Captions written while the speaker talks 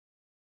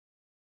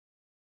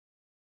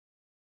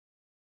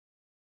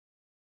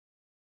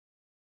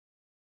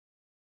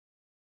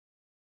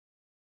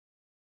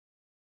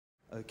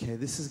Okay,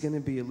 this is going to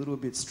be a little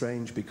bit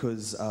strange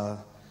because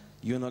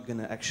you're not going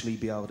to actually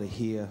be able to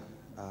hear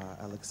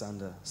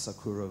Aleksandr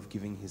Sokurov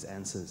giving his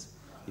answers.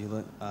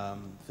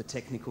 For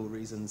technical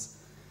reasons,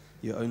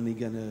 you're only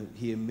going to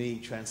hear me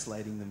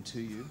translating them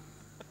to you,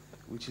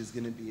 which is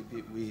going to be a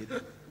bit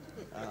weird.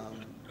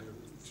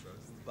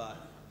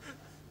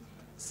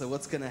 So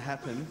what's going to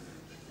happen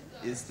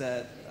is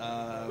that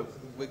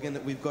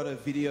we've got a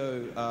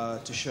video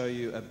to show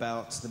you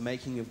about the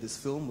making of this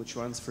film, which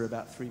runs for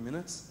about 3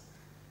 minutes.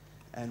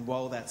 And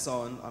while that's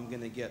on, I'm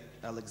going to get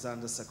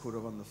Aleksandr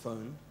Sokurov on the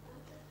phone.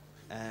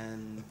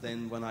 And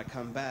then when I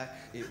come back,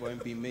 it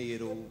won't be me,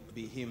 it'll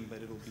be him,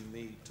 but it'll be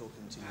me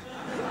talking to you.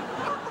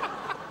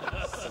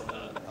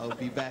 So I'll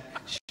be back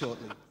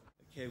shortly.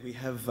 Okay, we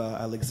have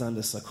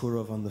Aleksandr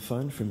Sokurov on the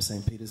phone from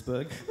St.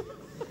 Petersburg.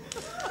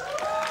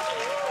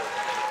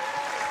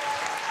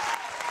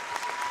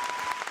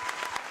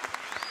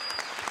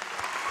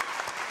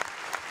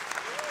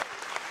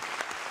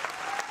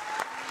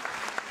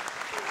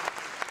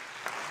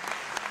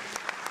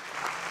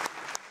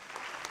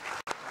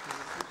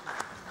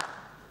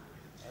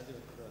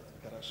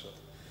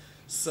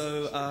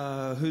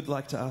 So, who'd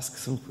like to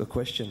ask a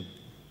question?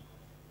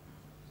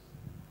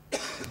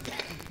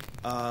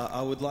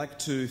 I would like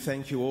to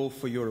thank you all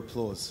for your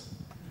applause.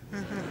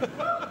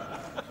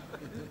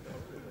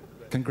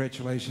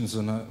 Congratulations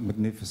on a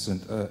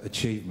magnificent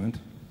achievement.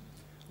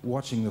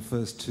 Watching the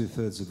first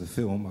 2/3 of the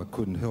film, I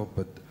couldn't help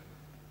but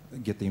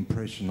get the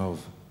impression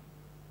of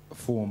a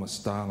former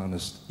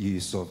Stalinist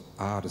use of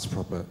art as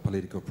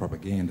political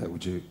propaganda.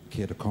 Would you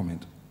care to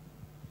comment?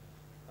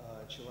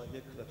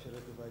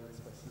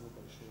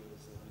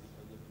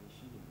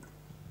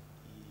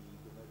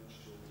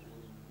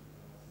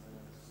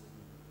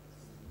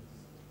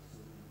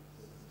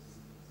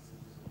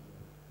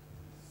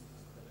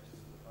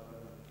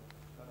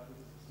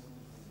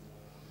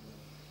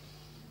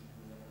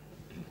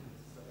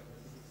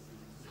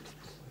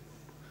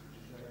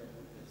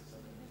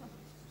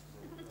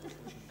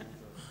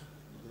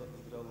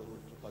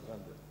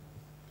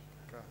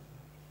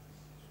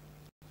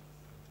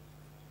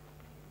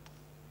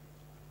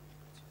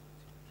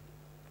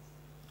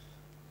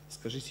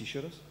 Скажите еще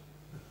раз.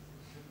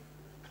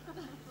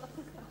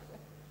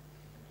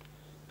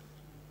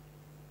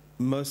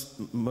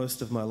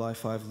 Most of my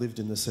life I've lived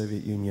in the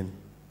Soviet Union.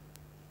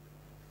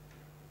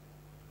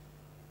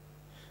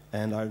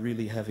 And I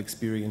really have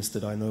experienced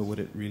it. I know what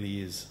it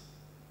really is.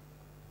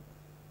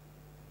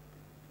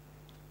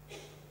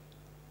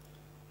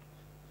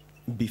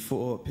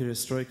 Before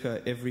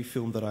Perestroika, every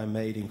film that I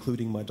made,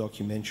 including my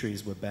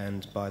documentaries, were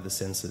banned by the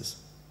censors.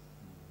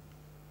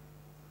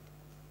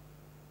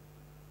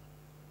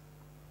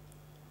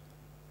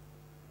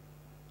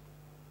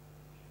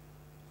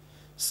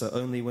 So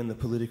only when the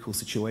political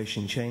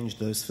situation changed,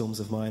 those films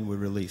of mine were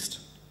released.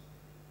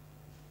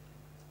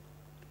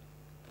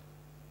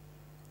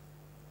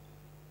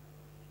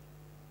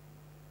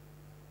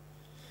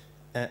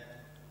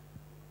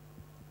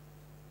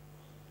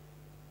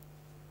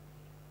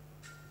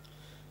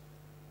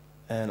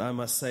 And I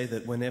must say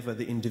that whenever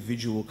the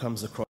individual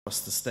comes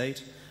across the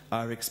state,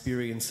 our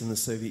experience in the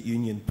Soviet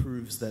Union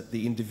proves that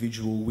the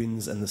individual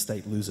wins and the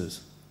state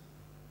loses.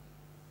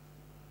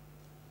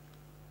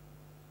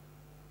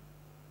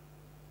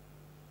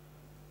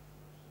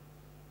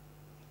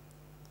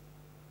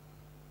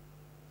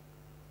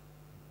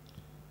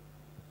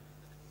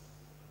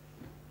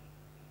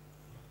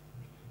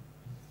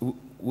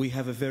 We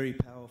have a very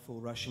powerful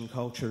Russian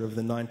culture of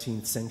the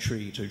 19th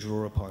century to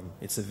draw upon.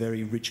 It's a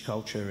very rich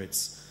culture.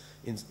 It's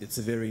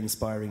a very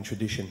inspiring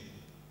tradition.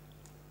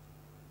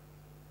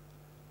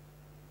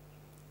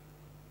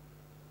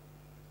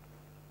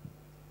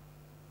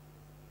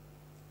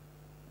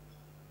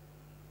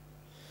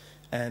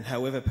 And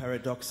however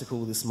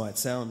paradoxical this might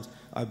sound,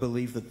 I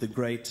believe that the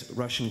great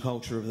Russian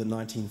culture of the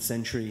 19th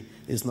century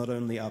is not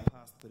only our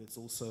past, but it's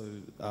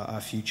also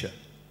our future.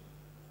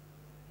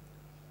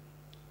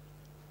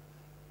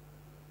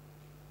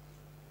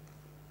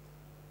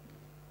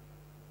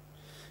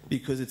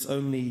 Because it's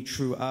only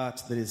true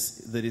art that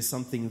is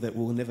something that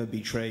will never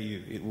betray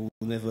you. It will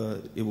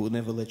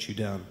never let you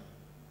down.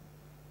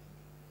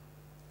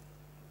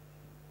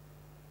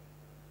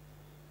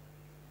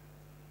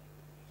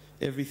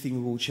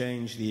 Everything will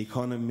change, the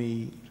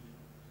economy,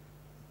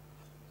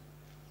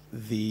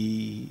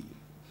 the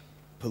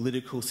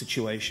political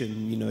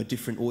situation, you know,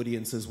 different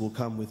audiences will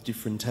come with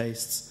different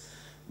tastes.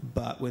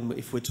 But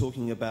if we're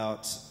talking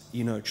about,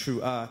 you know,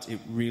 true art, it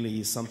really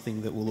is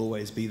something that will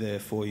always be there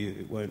for you.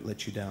 It won't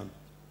let you down.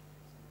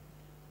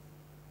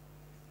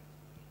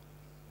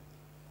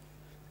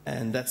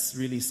 And that's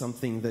really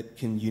something that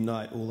can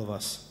unite all of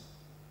us.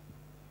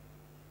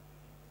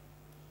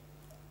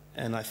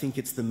 And I think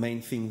it's the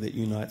main thing that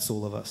unites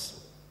all of us.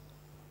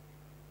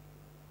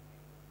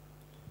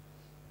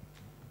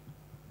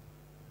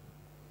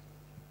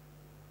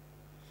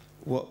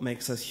 What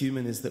makes us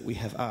human is that we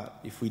have art.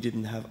 If we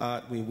didn't have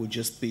art, we would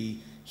just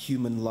be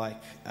human-like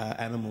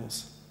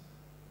animals.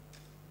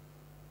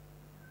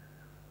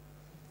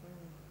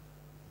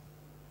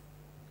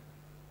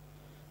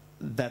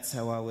 That's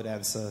how I would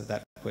answer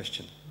that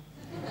question.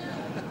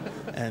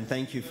 And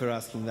thank you for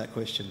asking that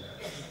question.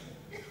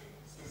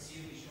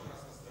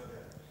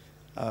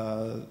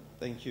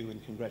 Thank you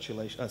and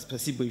congratulations.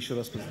 Спасибо еще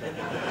раз.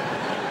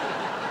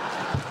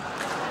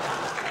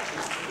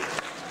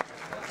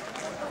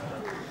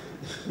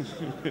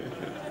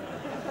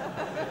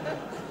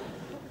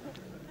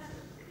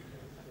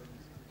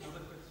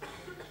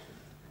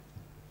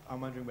 I'm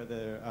wondering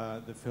whether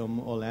the film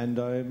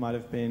Orlando might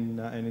have been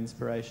an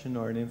inspiration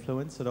or an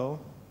influence at all.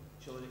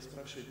 Человек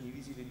спрашивает, не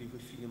видели ли вы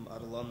фильм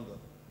 «Орландо»,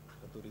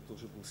 который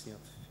тоже был снят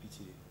в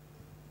Питере?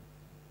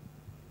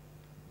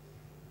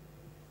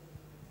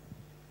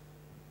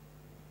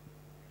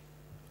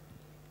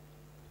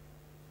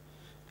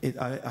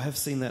 I have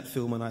seen that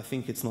film and I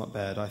think it's not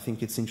bad. I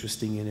think it's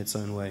interesting in its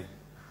own way.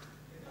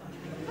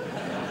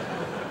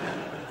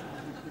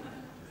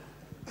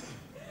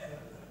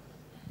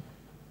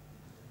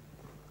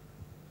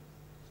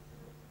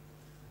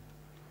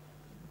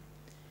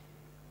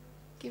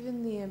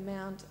 Given the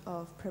amount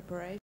of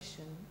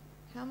preparation,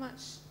 how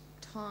much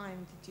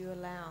time did you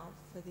allow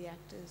for the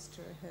actors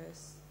to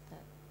rehearse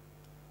that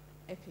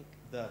epic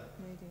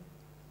movie?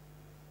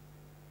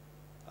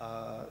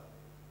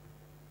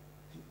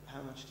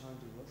 How much time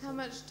do you want? How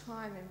much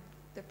time in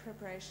the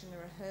preparation, the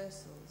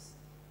rehearsals,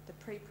 the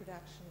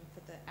pre-production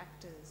for the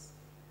actors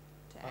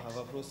to actually...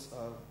 Вопрос,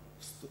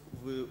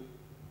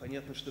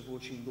 понятно, что вы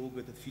очень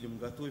долго этот фильм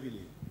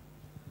готовили.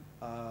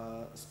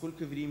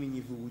 Сколько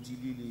времени вы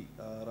уделили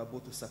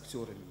работе с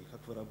актерами? И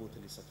как вы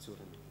работали с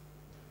актерами?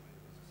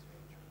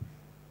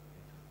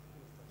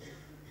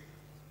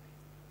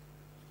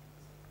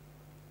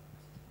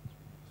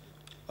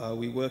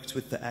 We worked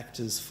with the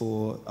actors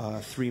for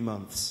 3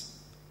 months.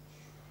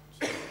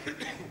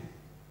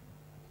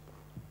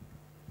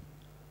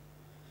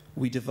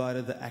 We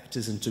divided the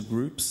actors into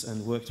groups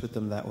and worked with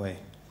them that way.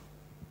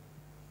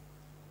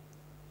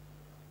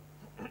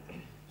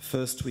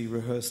 First, we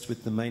rehearsed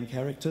with the main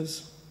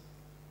characters,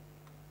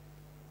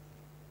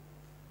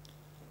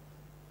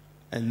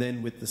 and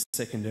then with the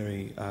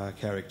secondary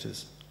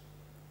characters.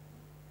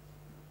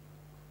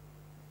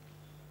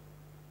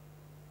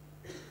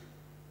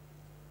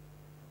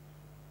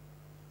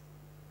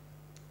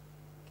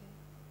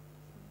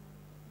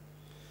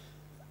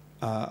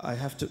 I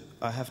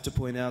have to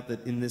point out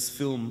that in this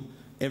film,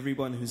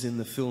 everyone who's in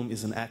the film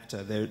is an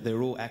actor.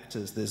 They're all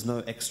actors. There's no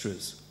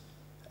extras,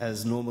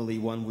 as normally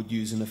one would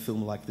use in a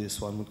film like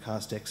this. One would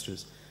cast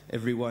extras.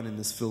 Everyone in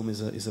this film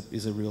is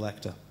a real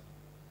actor.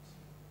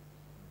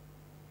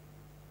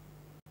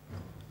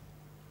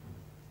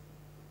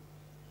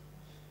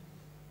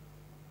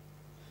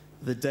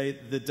 The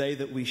day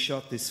that we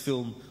shot this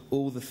film,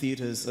 all the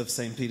theatres of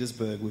St.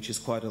 Petersburg, which is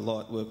quite a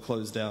lot, were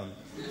closed down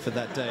for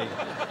that day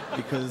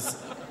because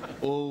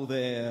all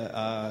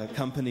their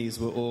companies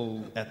were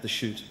all at the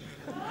shoot.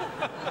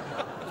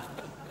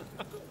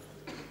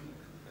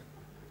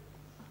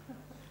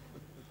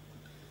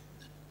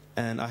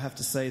 And I have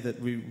to say that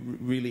we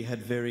really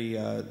had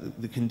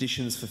the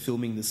conditions for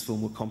filming this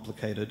film were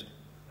complicated.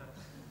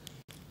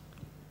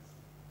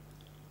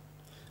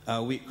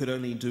 We could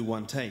only do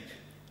one take.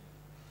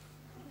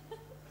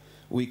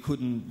 We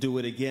couldn't do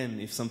it again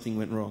if something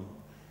went wrong.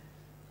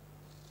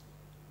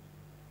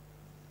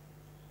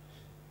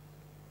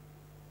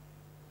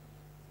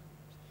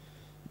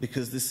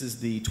 Because this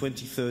is the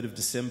 23rd of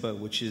December,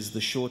 which is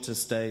the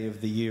shortest day of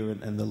the year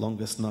and the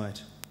longest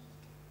night.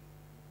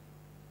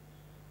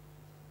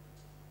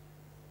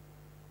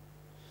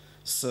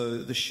 So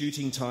the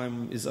shooting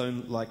time is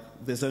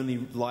there's only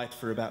light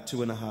for about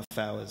 2.5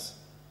 hours.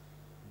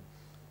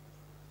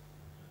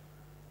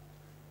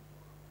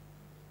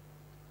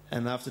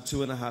 And after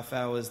 2.5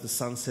 hours, the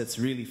sun sets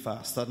really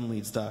fast. Suddenly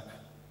it's dark.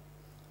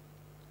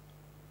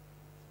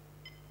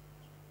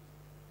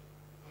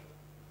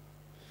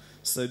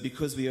 So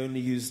because we only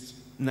used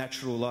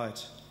natural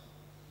light,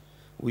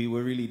 we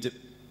were really...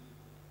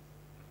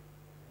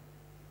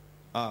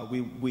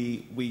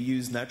 we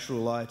used natural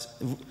light.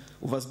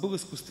 У вас был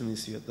искусственный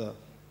свет, да.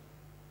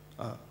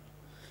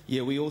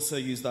 Yeah, we also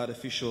used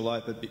artificial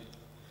light,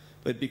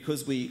 but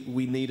because we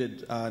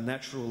needed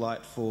natural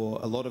light for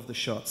a lot of the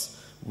shots,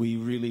 we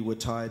really were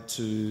tied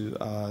to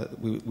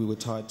we were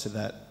tied to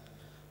that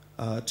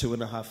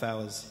 2.5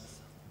 hours.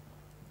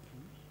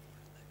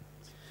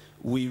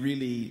 We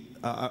really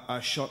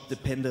our shot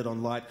depended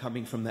on light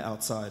coming from the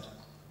outside.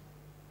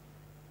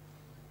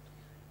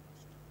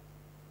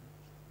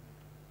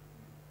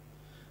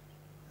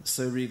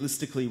 So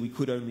realistically, we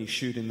could only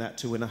shoot in that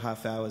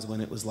 2.5 hours when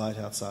it was light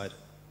outside.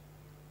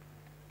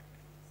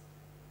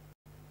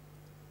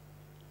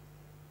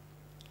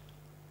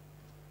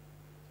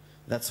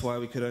 That's why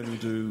we could only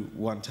do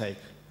one take,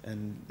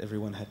 and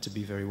everyone had to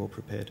be very well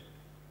prepared.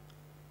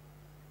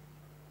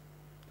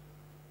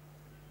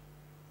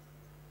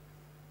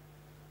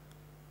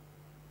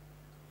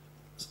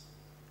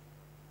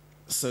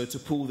 So to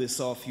pull this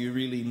off, you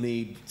really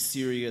need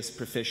serious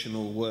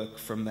professional work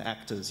from the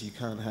actors. You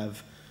can't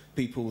have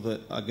people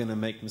that are going to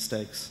make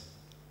mistakes.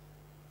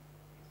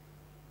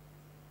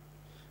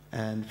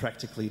 and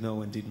practically no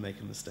one did make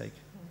a mistake.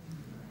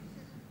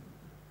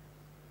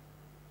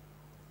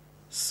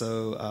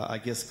 So I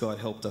guess God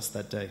helped us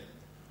that day.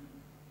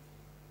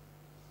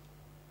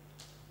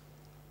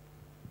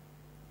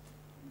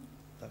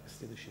 Так,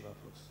 следующий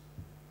вопрос.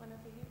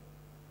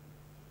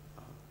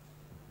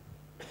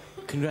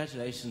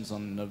 Congratulations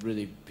on a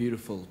really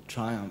beautiful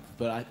triumph.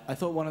 But I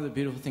thought one of the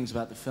beautiful things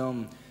about the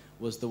film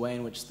was the way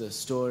in which the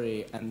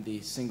story and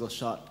the single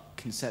shot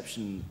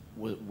conception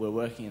were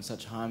working in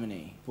such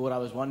harmony. But what I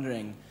was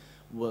wondering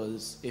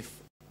was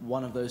if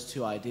one of those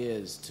two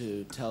ideas,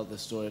 to tell the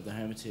story of the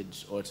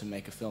Hermitage or to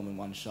make a film in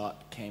one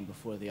shot, came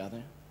before the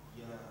other.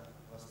 Я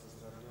вас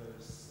поздравляю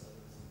с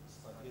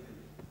победой.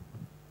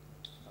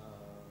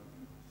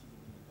 Фильм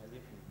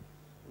великолепный.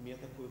 У меня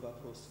такой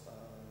вопрос,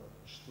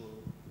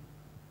 что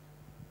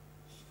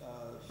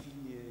в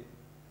фильме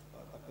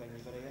такое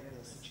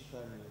невероятное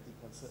сочетание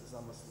этой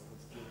замысла вот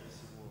сделать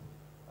всего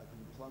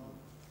одним планом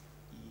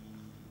и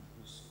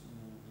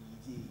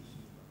идеи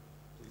фильма.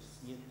 То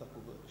есть нет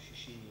такого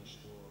ощущения,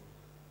 что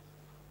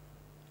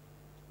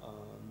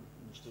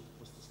что это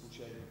просто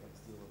случайно так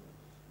сделано.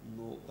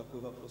 Но такой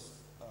вопрос,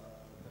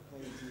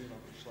 какая идея вам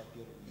пришла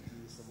первой?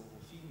 Идея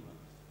самого фильма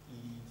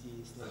и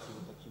идея снять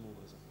его таким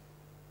образом?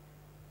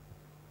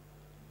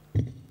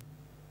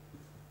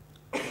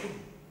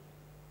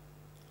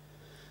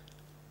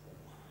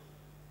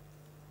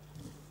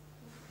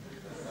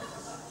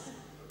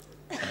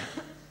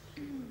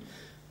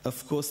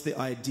 Of course, the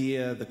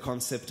idea, the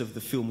concept of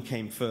the film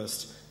came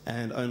first,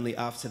 and only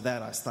after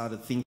that I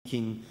started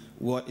thinking,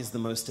 what is the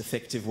most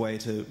effective way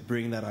to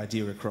bring that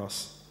idea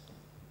across?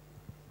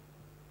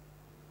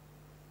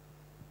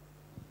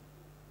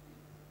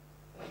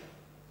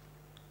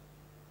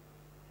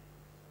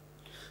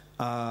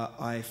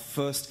 I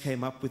first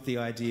came up with the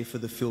idea for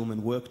the film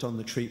and worked on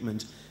the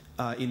treatment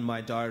in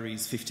my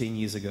diaries 15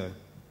 years ago.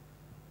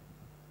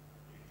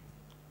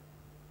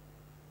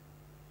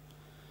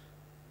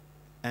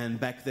 And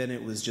back then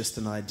it was just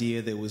an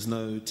idea. There was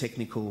no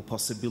technical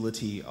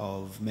possibility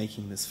of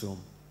making this film.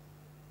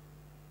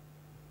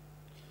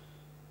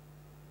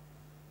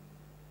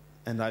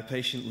 And I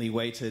patiently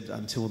waited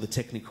until the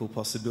technical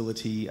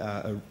possibility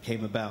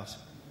came about.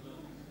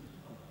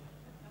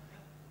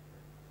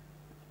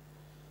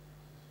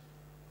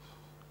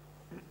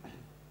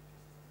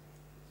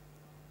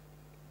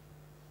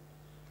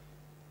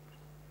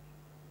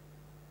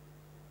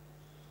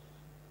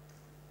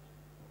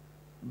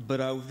 But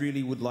I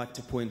really would like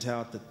to point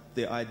out that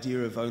the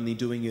idea of only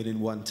doing it in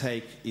one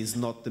take is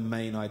not the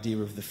main idea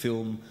of the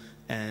film,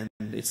 and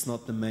it's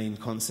not the main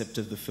concept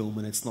of the film,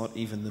 and it's not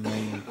even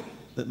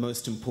the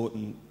most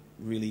important,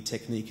 really,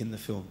 technique in the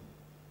film.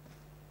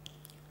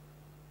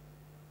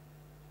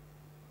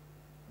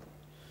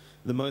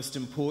 The most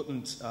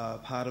important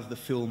part of the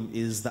film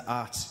is the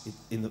art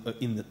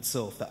in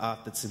itself, the art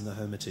that's in the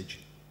Hermitage.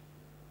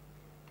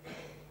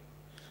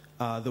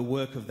 The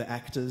work of the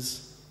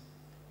actors,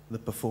 the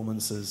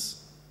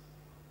performances,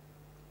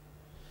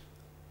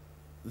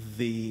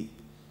 the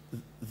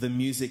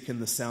music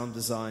and the sound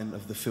design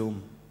of the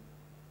film.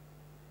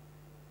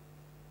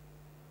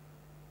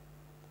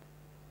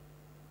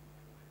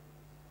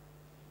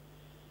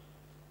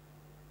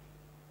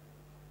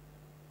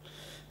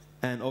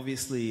 And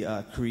obviously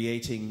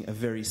creating a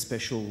very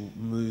special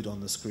mood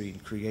on the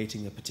screen,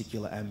 creating a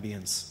particular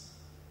ambience.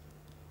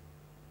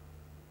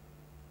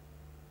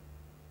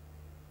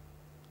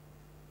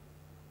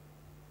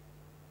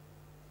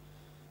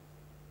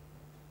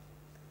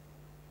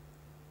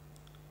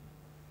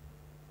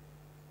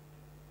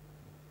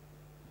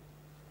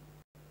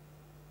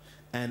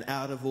 And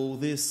out of all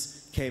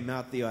this came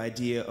out the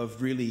idea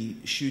of really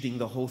shooting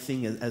the whole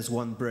thing as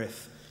one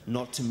breath,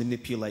 not to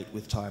manipulate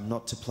with time,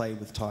 not to play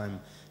with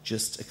time,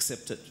 just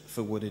accept it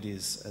for what it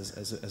is,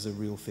 as a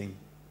real thing.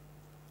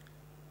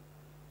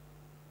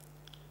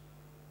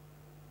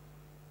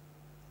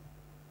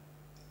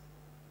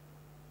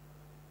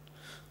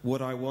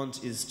 What I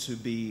want is to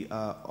be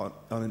on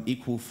an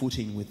equal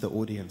footing with the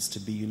audience, to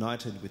be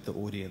united with the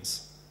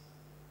audience.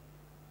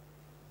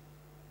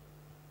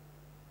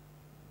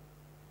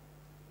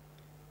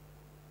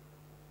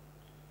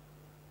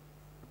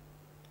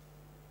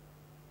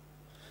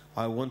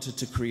 I wanted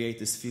to create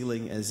this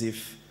feeling as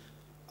if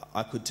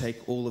I could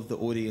take all of the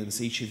audience,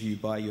 each of you,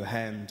 by your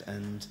hand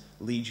and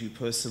lead you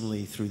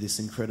personally through this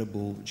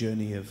incredible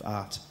journey of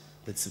art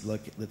that's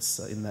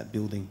in that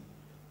building.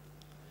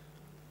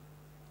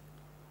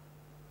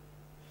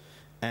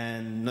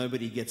 And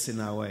nobody gets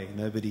in our way,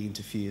 nobody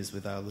interferes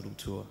with our little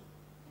tour.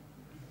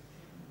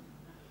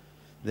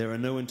 There are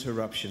no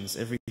interruptions,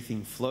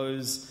 everything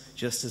flows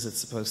just as it's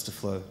supposed to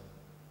flow.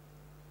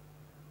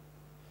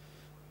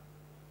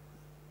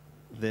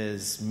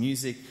 There's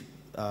music,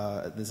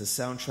 there's a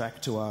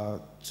soundtrack to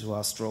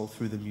our stroll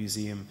through the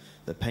museum.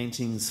 The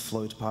paintings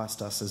float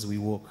past us as we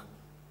walk.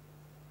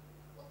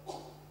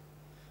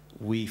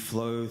 We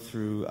flow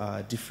through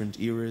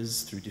different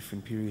eras, through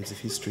different periods of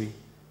history.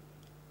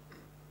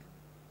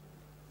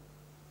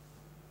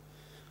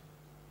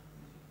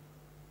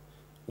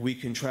 we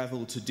can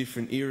travel to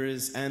different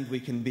eras, and we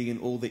can be in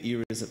all the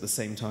eras at the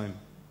same time.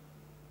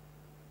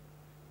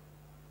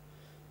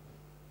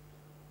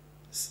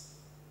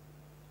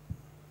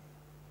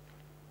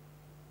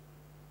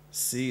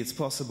 See, it's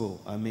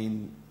possible. I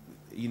mean,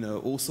 you know,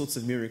 all sorts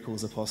of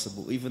miracles are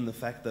possible. Even the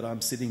fact that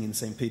I'm sitting in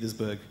St.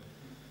 Petersburg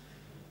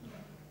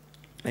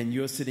and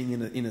you're sitting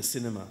in a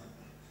cinema,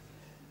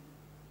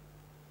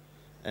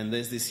 and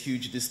there's this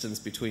huge distance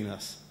between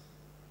us.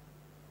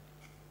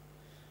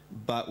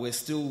 But we're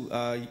still,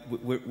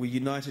 we're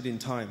united in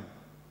time.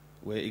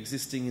 We're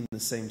existing in the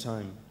same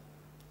time.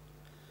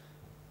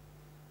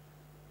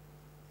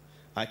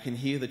 I can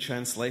hear the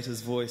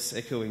translator's voice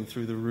echoing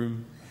through the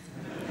room.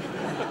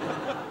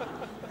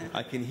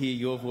 I can hear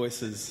your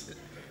voices.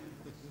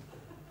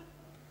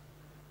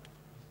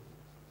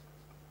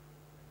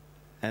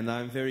 And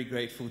I'm very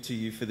grateful to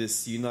you for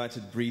this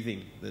united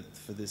breathing,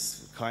 for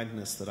this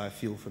kindness that I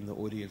feel from the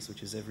audience,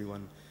 which is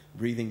everyone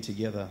breathing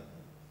together.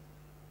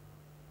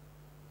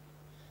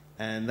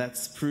 And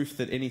that's proof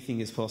that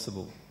anything is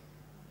possible.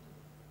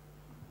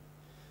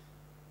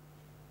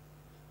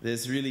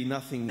 There's really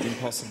nothing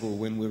impossible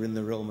when we're in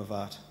the realm of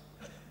art.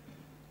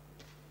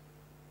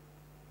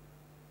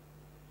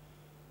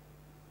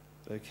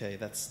 Okay,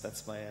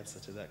 that's my answer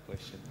to that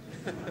question.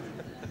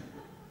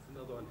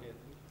 Another one here.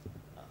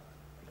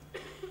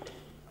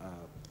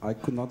 I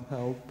could not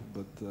help,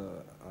 but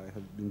I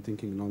have been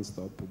thinking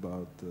non-stop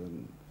about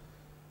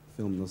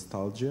film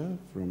Nostalgia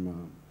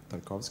from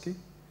Tarkovsky,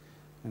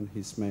 and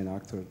his main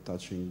actor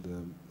touching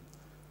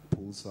the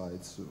pool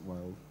sides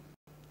while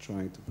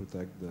trying to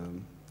protect the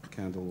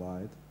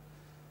candlelight.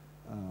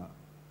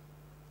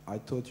 I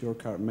thought your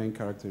main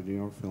character in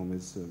your film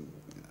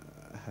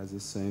has the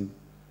same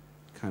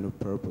kind of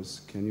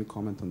purpose. Can you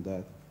comment on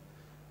that?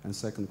 And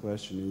second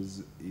question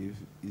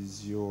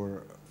is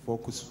your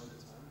focus...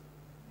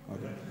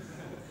 Okay.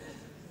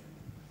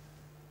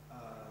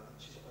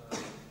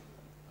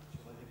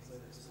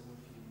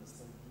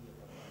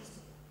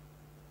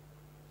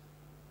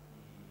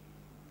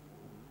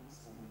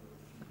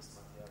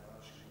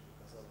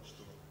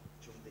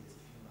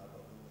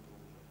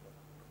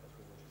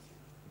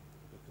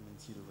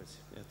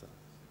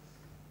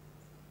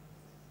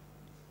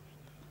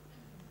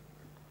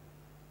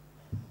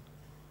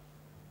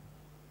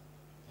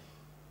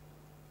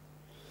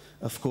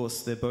 Of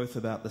course, they're both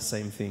about the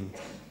same thing.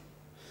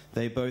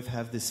 They both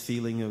have this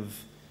feeling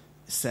of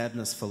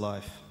sadness for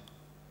life.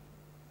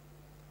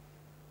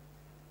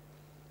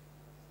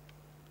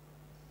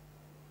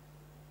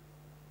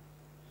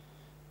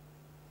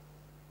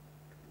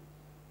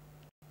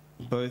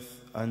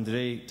 Both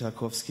Andrei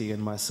Tarkovsky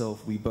and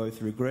myself, we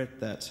both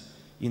regret that,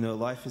 you know,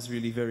 life is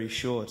really very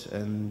short,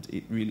 and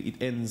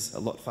it ends a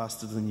lot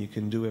faster than you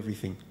can do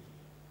everything.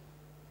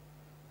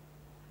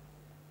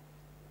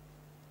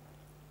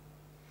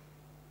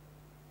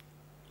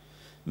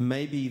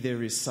 Maybe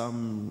there is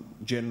some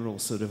general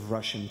sort of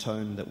Russian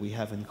tone that we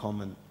have in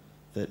common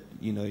that,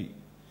 you know,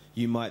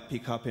 you might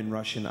pick up in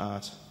Russian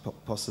art,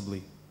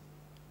 possibly.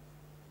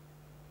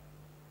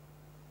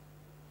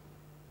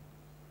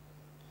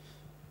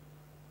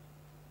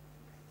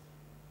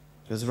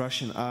 Because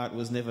Russian art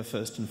was never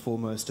first and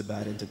foremost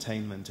about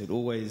entertainment. It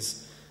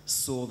always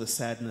saw the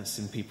sadness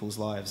in people's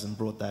lives and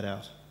brought that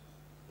out.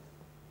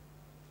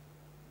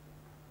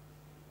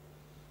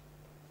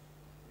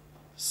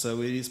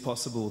 So it is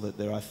possible that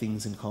there are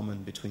things in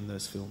common between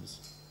those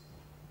films.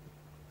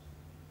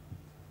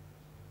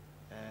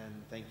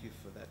 And thank you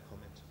for that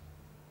comment.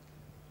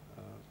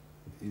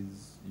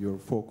 Is your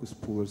focus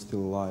puller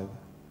still alive?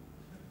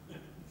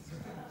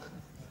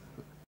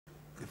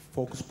 If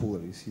focus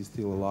puller, is he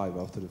still alive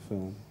after the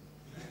film?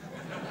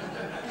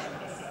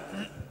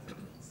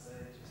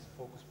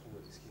 Focus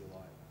puller, is he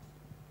alive?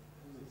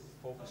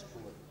 Focus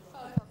puller.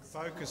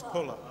 Focus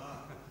puller.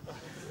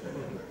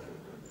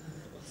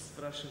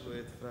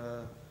 Спрашивает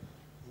про,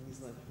 не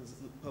знаю,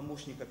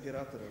 помощник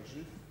оператора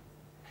жив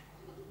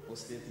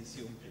после этой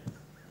съемки.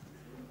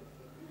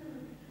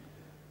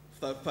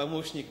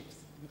 Помощник,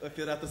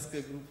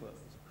 операторская группа.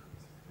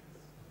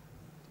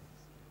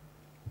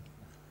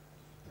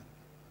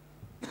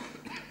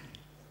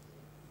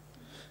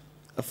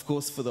 Of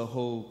course, for the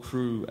whole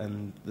crew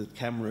and the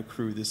camera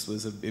crew, this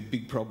was a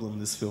big problem,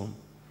 this film.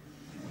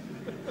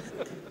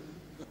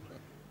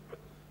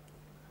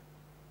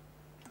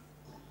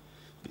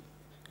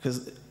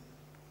 Because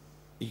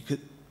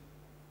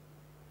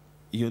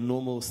your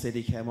normal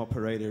Steadicam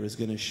operator is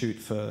going to shoot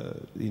for,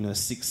 you know,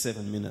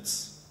 6-7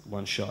 minutes,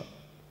 one shot.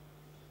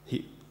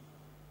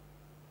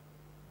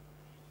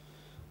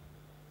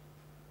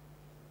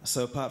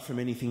 So apart from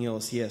anything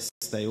else, yes,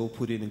 they all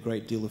put in a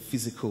great deal of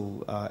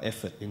physical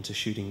effort into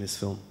shooting this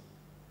film.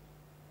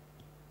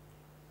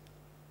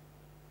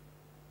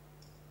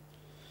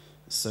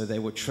 So they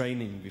were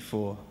training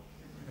before,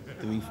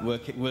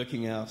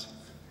 working out.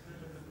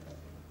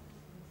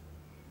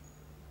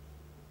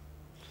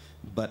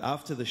 But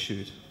after the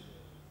shoot,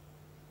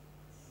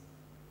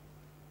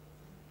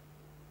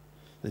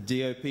 the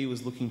DOP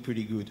was looking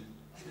pretty good.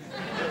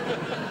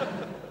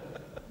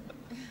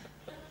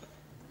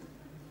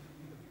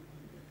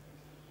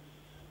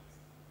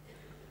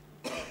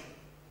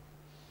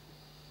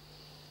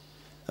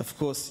 of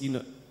course, you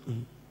know,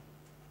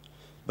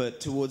 but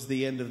towards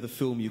the end of the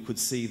film, you could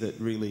see that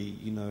really,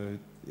 you know,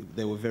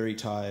 they were very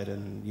tired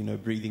and, you know,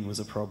 breathing was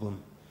a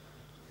problem.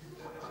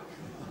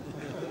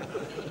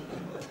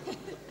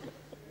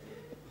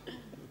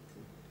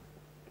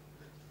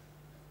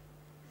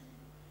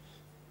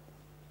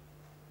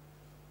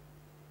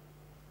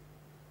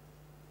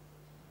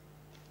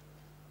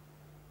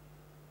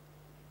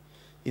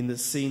 In the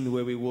scene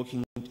where we're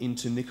walking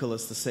into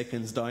Nicholas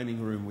II's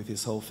dining room with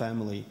his whole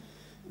family,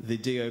 the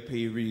DOP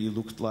really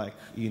looked like,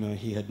 you know,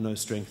 he had no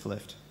strength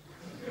left.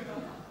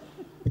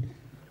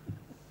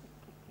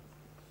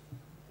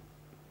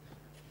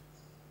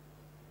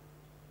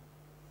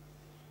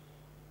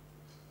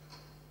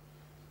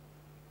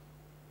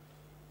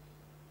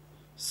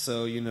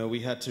 So, you know,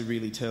 we had to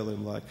really tell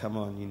him, like, come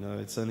on, you know,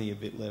 it's only a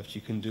bit left,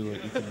 you can do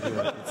it, you can do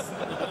it.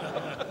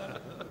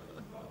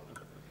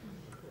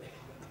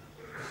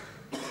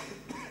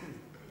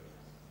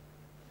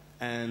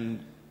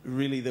 And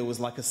really there was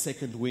like a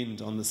second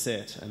wind on the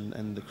set,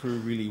 and the crew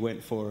really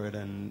went for it,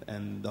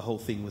 and the whole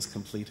thing was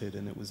completed,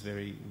 and it was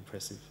very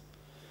impressive.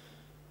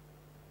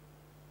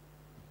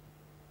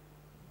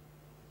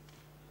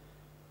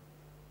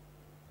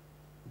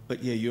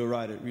 But yeah, you're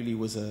right, it really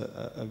was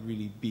a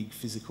really big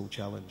physical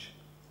challenge,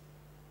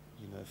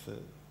 you know, for...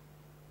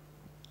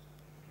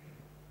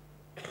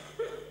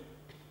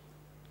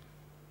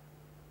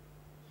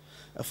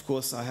 Of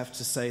course, I have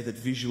to say that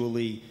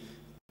visually,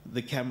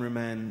 the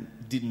cameraman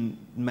didn't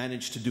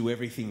manage to do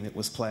everything that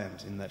was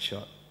planned in that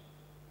shot.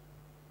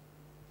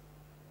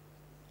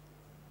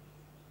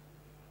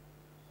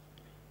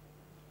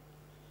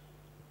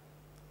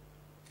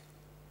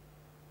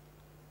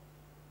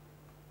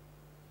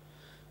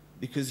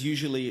 Because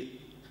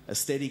usually a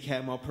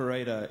Steadicam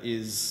operator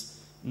is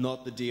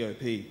not the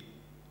DOP.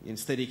 And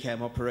Steadicam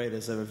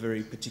operators are a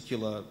very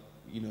particular,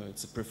 you know,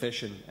 it's a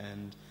profession,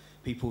 and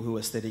people who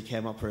are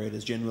Steadicam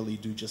operators generally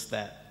do just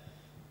that.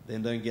 They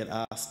don't get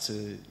asked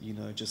to, you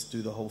know, just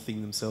do the whole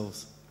thing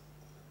themselves.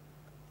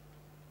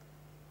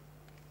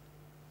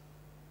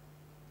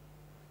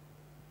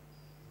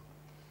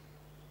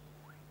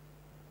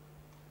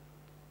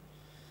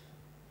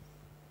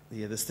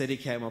 Yeah, the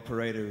Steadicam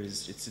operator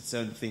is, it's its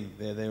own thing.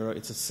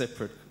 It's a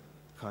separate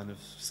kind of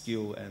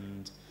skill,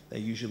 and they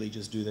usually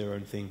just do their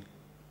own thing.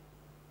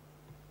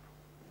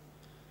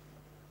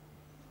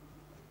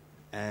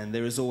 And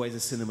there is always a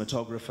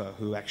cinematographer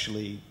who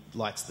actually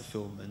lights the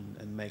film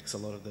and makes a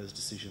lot of those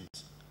decisions.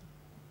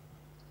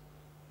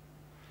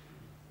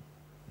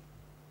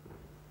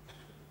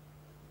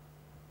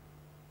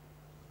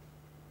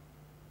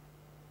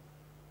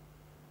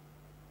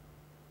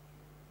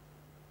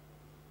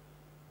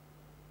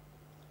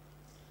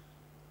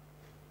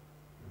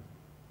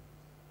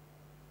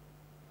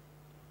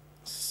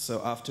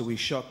 So after we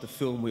shot the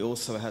film, we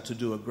also had to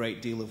do a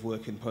great deal of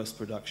work in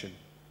post-production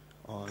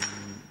on,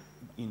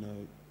 you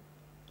know,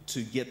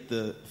 to get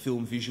the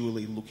film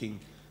visually looking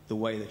the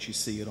way that you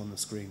see it on the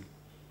screen.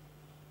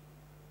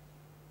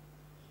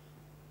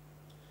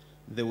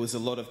 There was a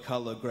lot of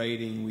color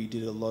grading. We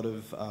did a lot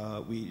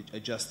of, we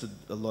adjusted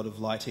a lot of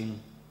lighting.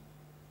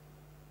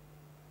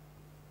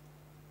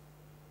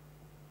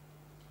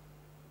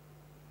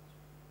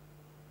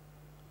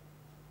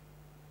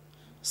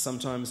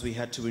 Sometimes we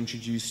had to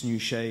introduce new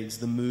shades.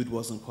 The mood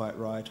wasn't quite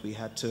right. We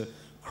had to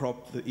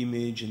crop the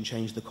image and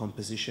change the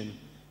composition.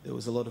 There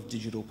was a lot of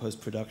digital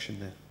post-production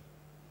there.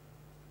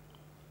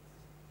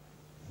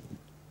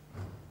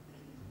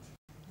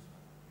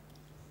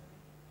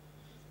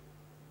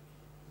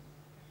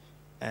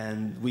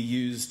 And we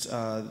used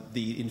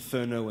the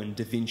Inferno and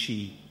Da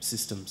Vinci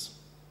systems.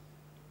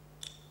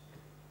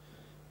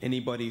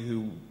 Anybody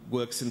who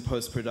works in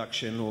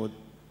post-production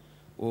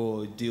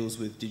or deals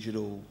with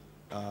digital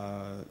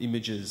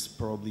images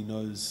probably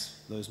knows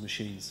those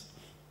machines.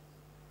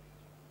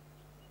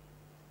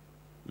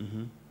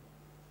 Mm-hmm.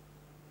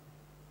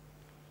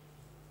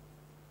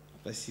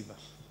 Спасибо.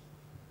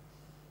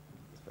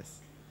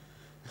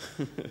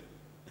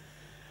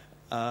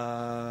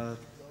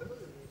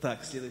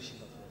 Так, следующий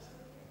вопрос.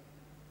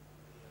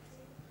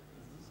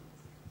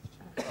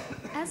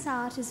 As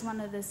art is one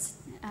of the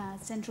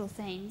central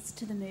themes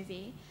to the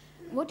movie,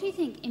 what do you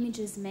think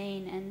images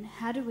mean, and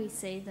how do we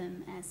see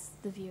them as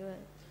the viewer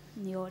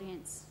and the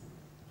audience?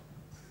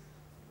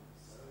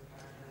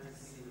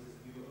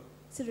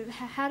 Sort of,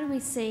 how do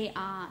we see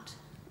art,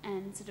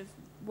 and sort of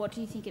what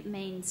do you think it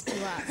means to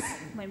us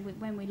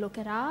when we look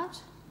at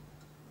art?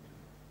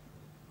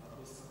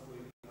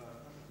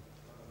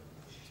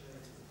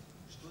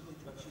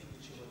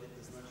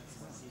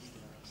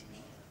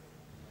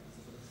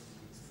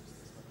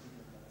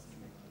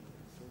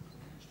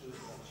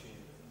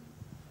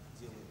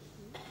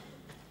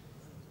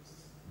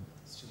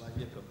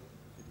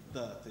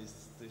 Да, то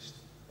есть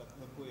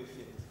какой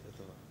эффект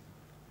этого?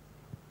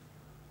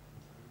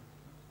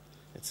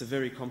 It's a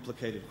very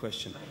complicated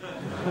question.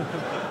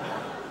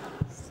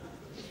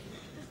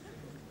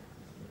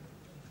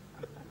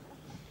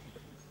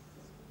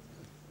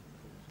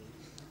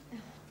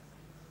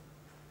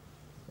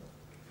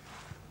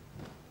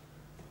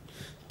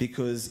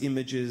 because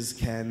images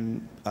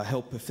can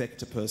help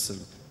perfect a person.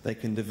 They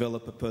can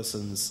develop a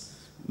person's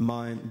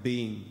mind,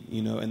 being,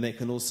 you know, and they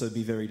can also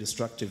be very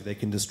destructive. They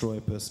can destroy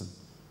a person.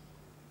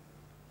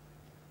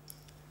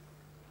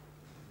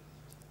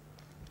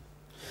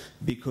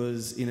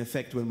 Because, in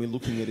effect, when we're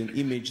looking at an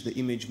image, the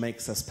image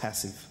makes us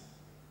passive.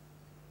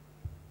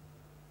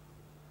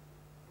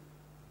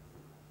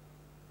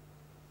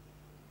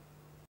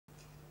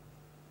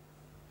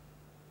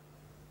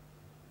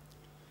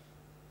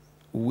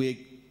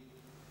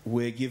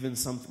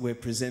 We're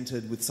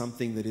presented with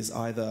something that is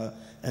either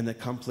an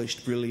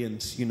accomplished,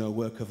 brilliant, you know,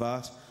 work of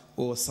art,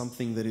 or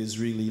something that is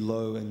really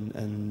low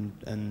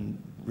and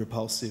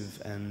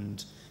repulsive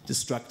and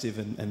destructive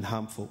and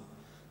harmful.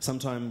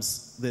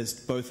 Sometimes there's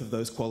both of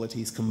those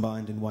qualities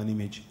combined in one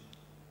image.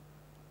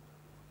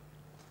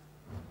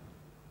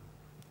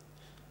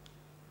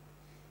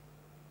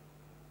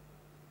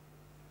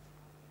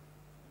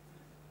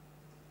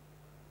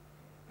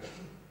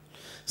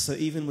 So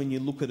even when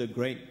you look at a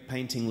great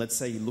painting, let's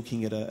say you're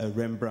looking at a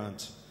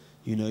Rembrandt,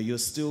 you know, you're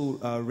still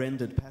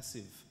rendered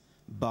passive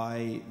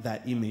by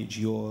that image.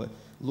 You're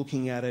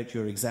looking at it,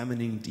 you're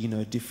examining, you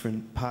know,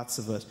 different parts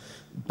of it,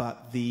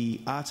 but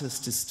the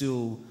artist is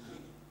still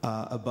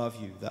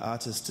above you. The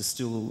artist is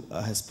still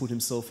has put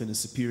himself in a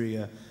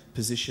superior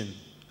position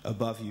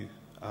above you,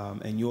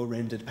 and you're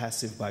rendered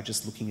passive by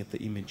just looking at the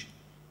image.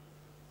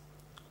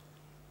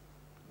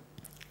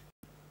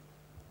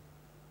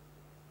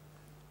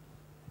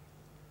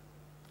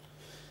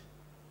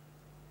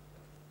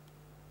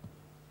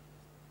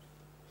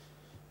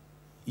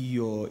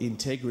 Your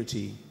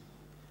integrity,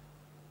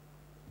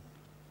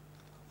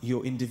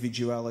 your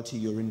individuality,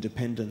 your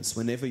independence,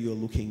 whenever you're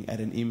looking at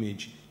an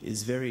image,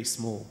 is very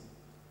small.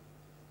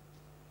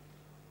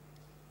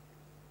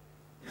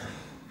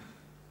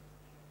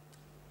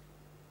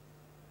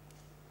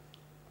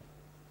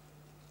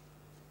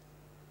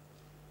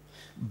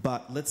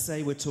 But let's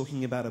say we're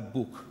talking about a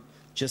book.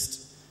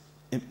 Just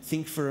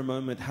think for a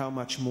moment how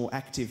much more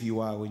active you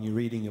are when you're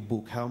reading a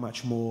book, how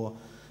much more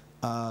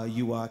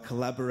you are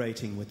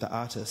collaborating with the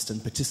artist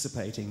and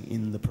participating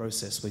in the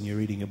process when you're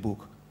reading a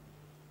book.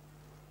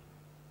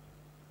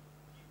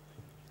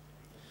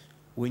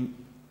 When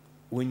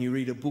you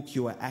read a book,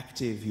 you are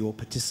active, you're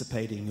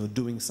participating, you're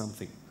doing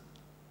something.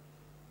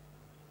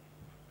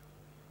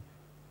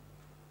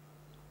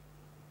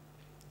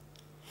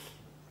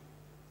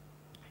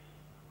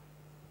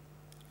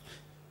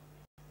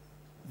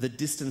 The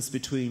distance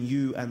between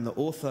you and the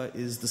author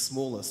is the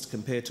smallest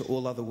compared to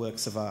all other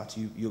works of art.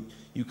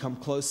 You come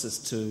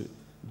closest to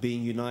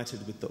being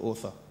united with the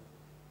author.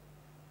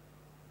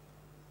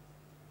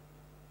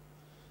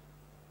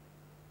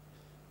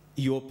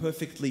 You're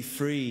perfectly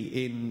free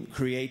in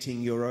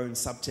creating your own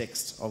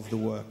subtext of the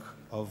work,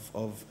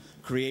 of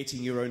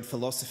creating your own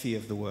philosophy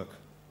of the work.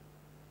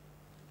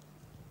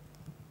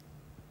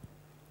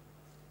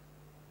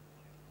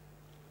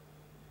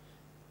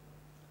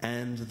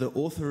 And the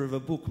author of a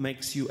book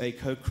makes you a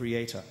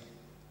co-creator,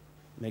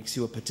 makes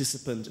you a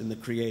participant in the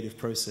creative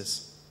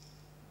process.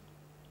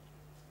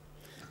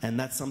 And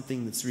that's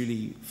something that's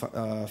really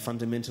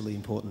fundamentally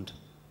important.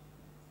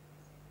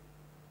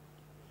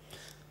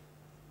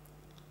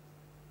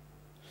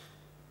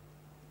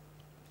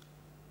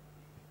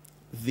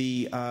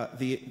 The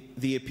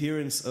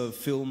appearance of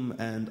film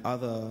and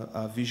other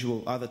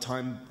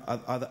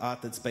other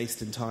art that's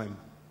based in time.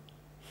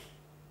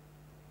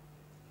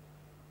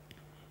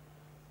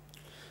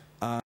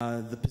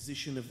 The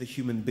position of the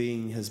human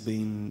being has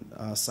been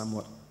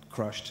somewhat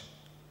crushed,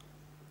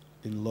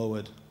 been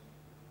lowered.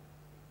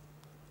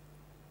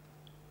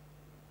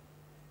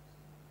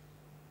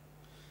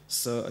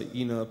 So,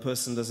 you know, a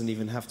person doesn't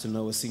even have to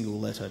know a single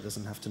letter,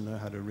 doesn't have to know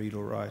how to read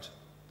or write.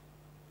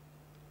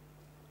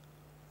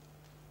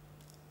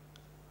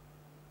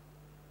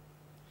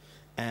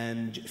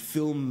 And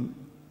film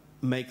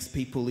makes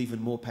people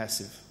even more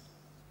passive.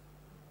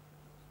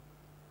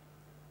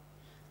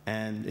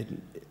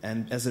 And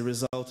as a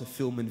result of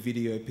film and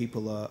video,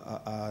 people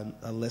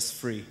are less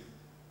free.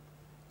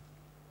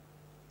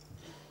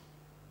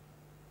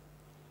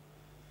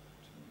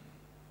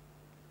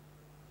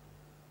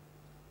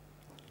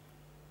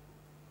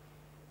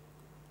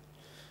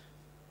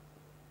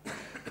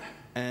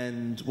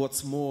 And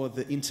what's more,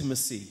 the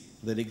intimacy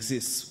that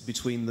exists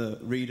between the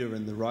reader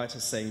and the writer,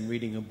 say, in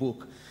reading a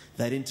book,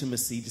 that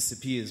intimacy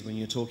disappears when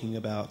you're talking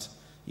about,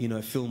 you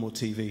know, film or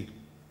TV.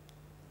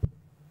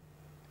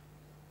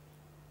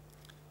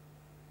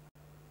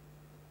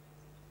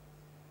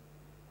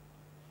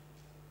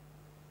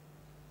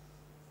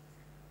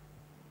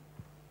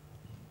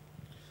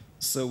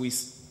 So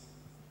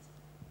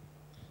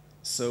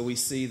we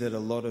see that a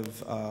lot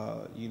of,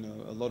 you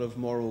know, a lot of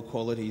moral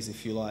qualities,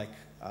 if you like,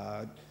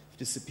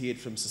 disappeared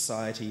from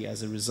society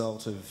as a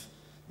result of,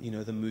 you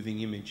know, the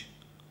moving image.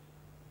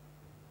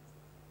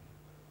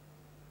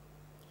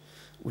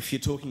 If you're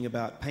talking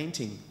about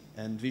painting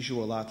and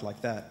visual art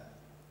like that,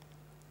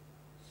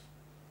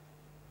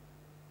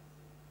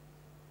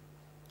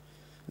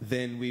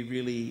 then we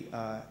really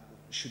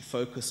should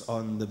focus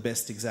on the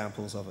best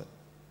examples of it.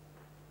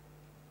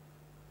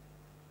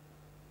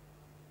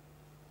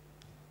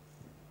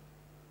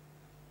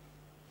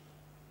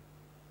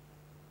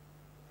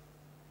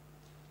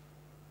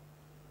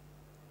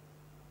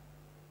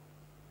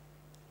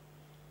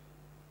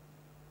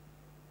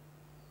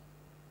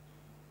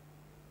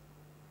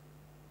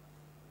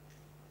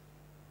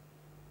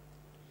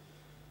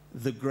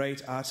 the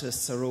great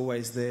artists are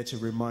always there to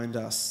remind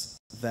us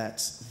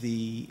that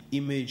the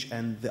image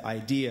and the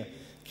idea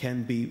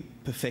can be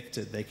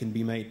perfected, they can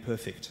be made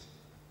perfect.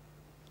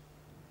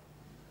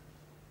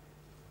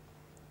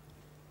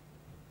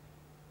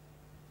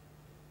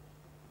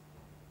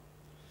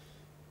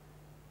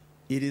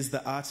 It is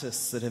the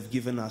artists that have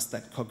given us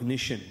that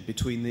cognition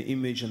between the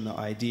image and the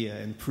idea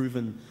and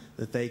proven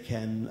that they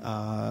can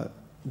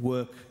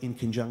work in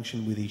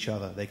conjunction with each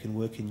other. They can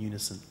work in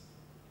unison.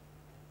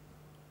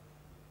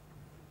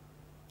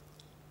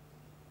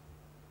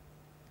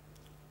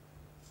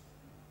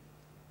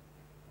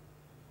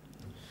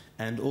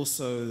 And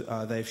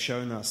also they've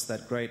shown us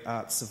that great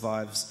art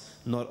survives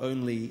not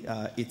only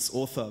its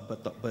author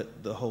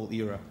but the whole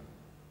era.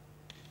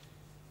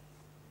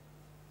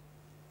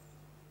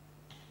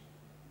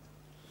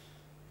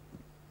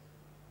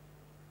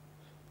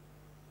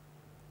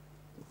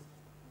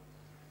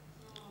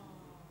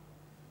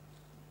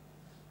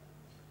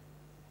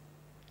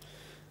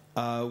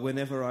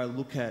 Whenever I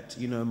look at,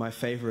 my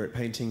favorite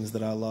paintings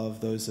that I love,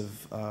 those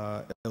of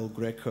El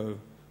Greco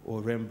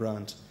or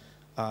Rembrandt,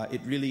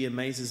 it really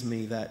amazes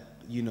me that,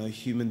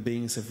 human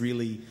beings have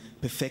really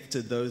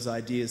perfected those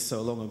ideas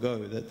so long ago,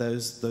 that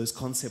those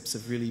concepts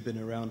have really been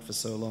around for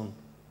so long.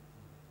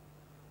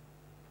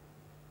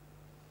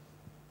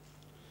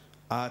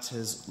 Art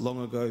has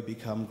long ago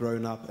become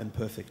grown up and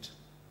perfect.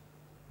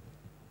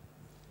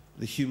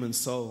 The human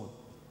soul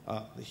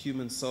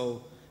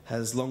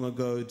has long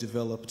ago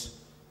developed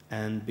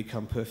and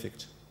become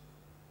perfect.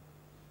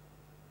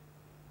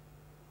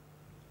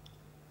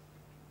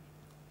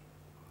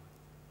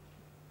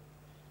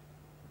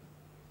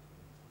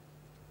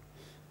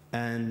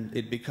 And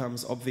it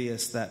becomes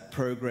obvious that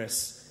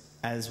progress,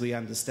 as we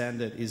understand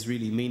it, is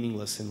really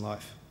meaningless in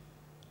life.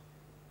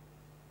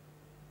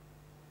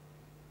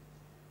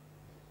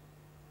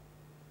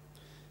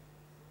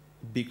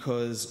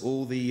 Because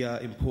all the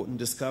important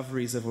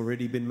discoveries have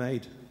already been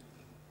made.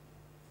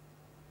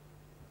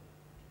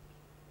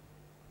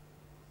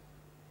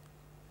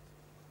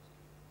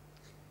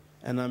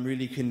 And I'm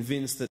really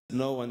convinced that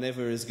no one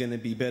ever is going to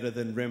be better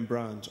than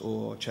Rembrandt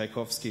or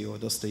Tchaikovsky or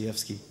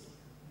Dostoevsky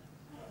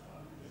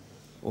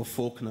or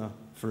Faulkner,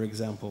 for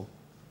example,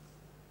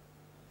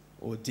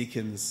 or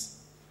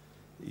Dickens.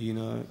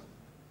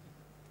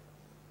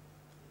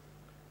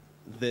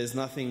 There's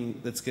nothing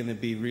that's going to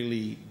be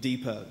really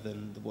deeper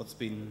than what's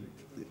been...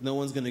 No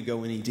one's going to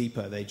go any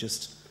deeper. They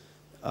just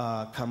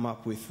come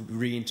up with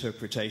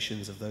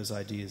reinterpretations of those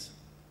ideas.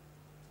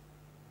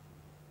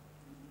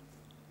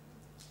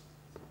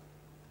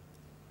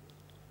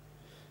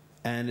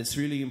 And it's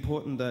really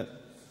important that,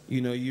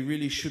 you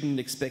really shouldn't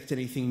expect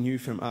anything new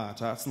from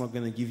art. Art's not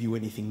going to give you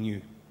anything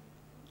new.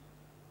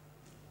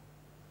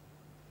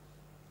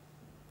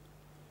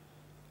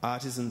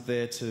 Art isn't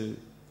there to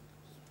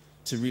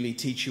really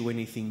teach you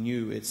anything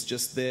new. It's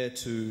just there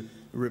to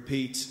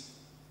repeat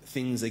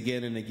things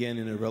again and again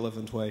in a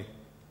relevant way.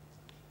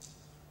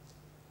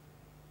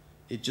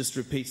 It just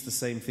repeats the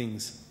same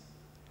things.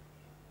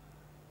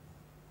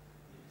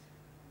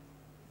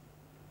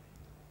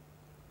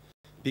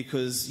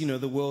 Because,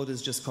 the world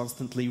is just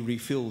constantly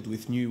refilled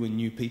with new and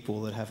new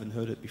people that haven't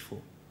heard it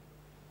before.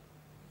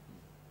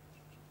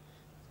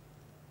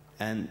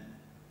 And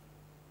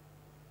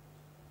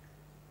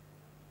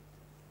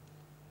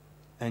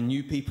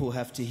new people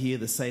have to hear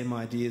the same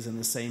ideas and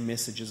the same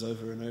messages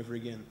over and over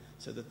again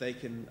so that they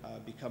can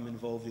become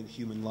involved in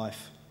human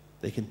life.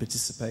 They can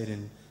participate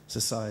in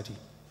society.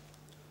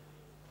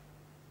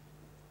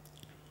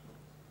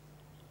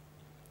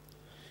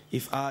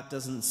 If art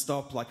doesn't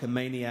stop like a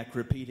maniac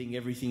repeating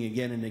everything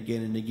again and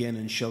again and again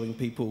and showing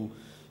people,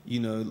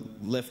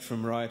 left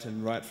from right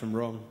and right from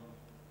wrong,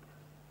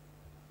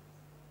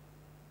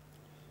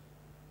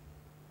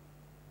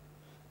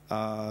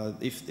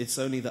 if it's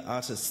only the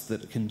artists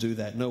that can do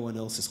that, no one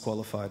else is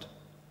qualified.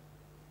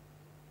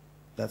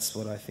 That's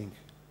what I think.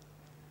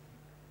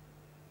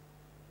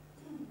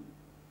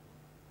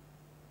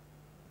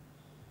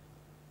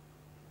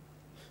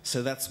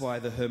 So that's why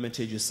the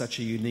Hermitage is such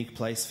a unique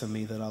place for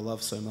me that I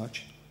love so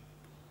much.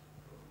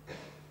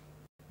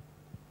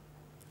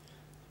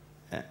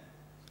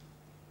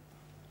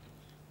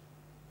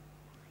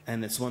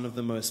 And it's one of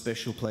the most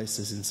special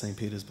places in St.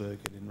 Petersburg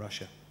and in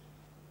Russia.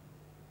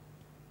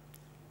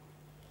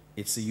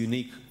 It's a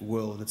unique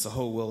world. It's a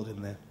whole world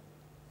in there.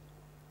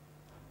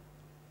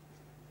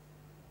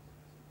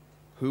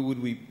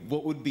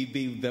 What would we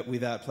be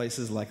without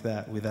places like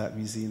that, without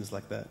museums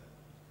like that?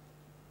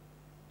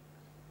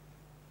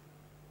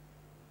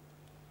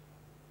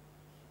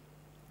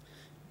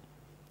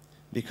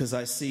 Because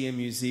I see a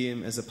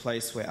museum as a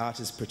place where art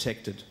is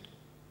protected.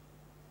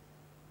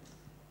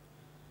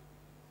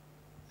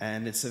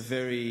 And it's a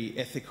very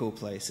ethical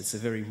place. It's a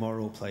very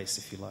moral place,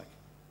 if you like.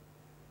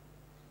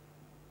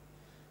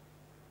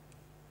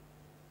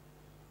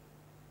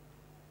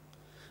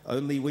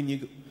 Only when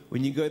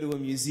you go to a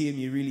museum,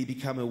 you really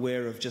become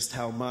aware of just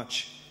how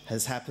much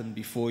has happened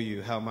before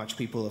you, how much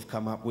people have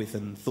come up with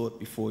and thought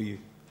before you.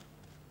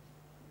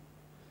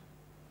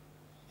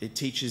 It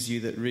teaches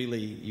you that really,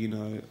 you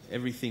know,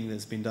 everything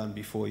that's been done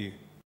before you.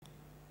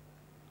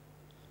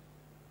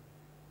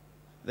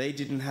 They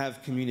didn't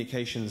have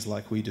communications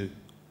like we do.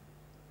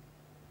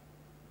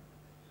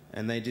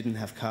 And they didn't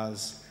have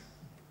cars.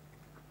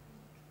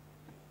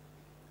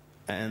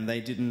 And they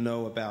didn't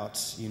know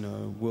about, you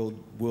know,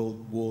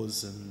 world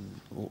wars and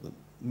all the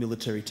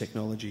military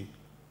technology.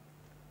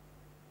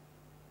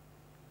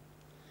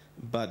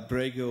 But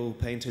Bruegel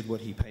painted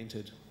what he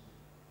painted.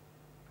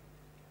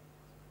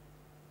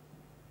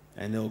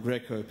 And El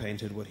Greco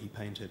painted what he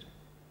painted.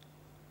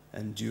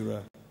 And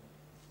Dürer.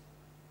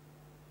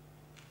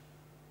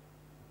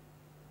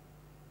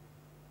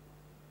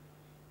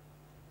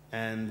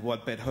 And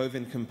what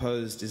Beethoven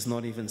composed is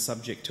not even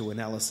subject to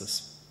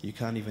analysis. You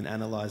can't even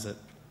analyze it.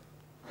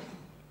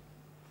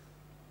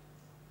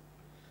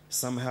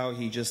 Somehow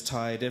he just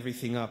tied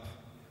everything up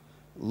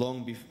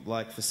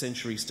like for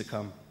centuries to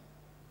come.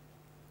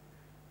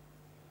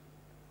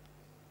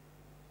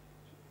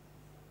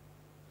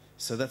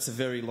 So that's a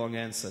very long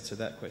answer to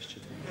that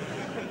question.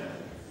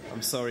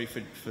 I'm sorry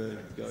for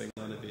going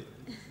on a bit.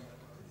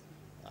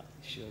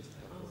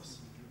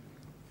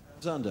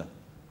 Aleksandr,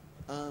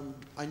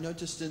 I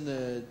noticed in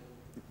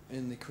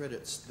the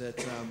credits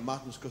that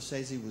Martin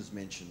Scorsese was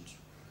mentioned.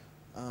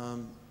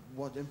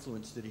 What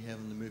influence did he have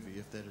in the movie,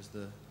 if that is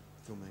the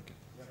filmmaker?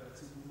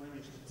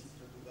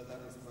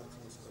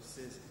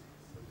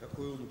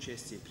 Какое он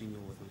участие принял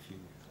в этом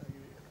фильме?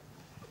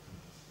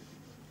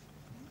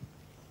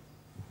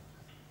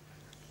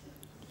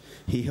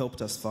 He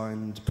helped us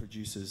find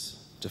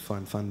producers to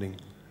find funding.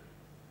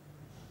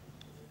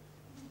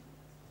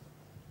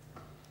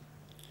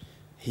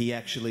 He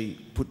actually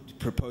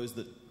proposed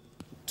it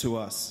to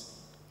us.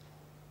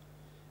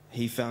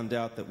 He found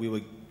out that we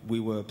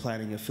were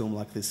planning a film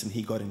like this, and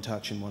he got in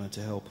touch and wanted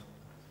to help.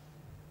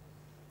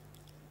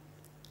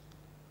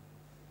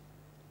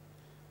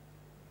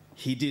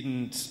 He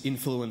didn't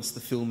influence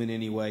the film in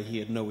any way. He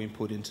had no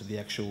input into the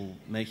actual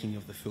making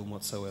of the film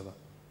whatsoever.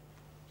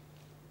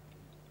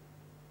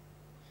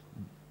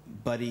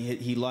 But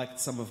he liked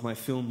some of my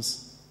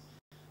films,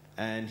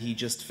 and he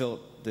just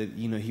felt that,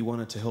 you know, he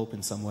wanted to help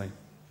in some way.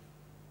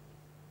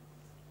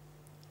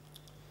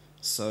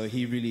 So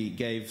he really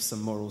gave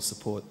some moral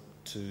support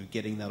to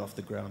getting that off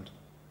the ground.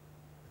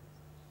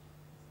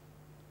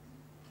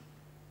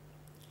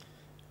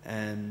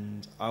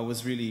 And it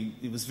was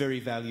very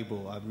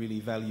valuable. I really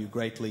value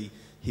greatly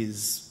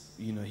his,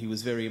 you know, he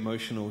was very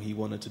emotional. He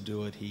wanted to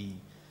do it. He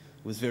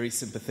was very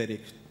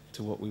sympathetic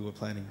to what we were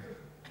planning.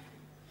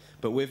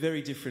 But we're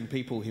very different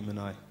people, him and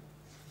I.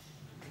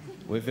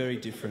 We're very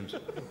different.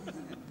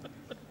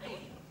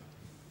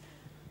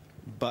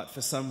 But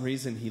for some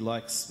reason, he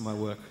likes my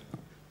work.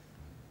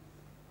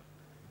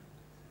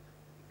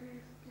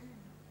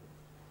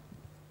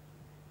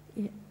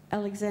 Yeah,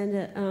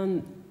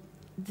 Aleksandr,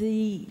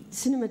 the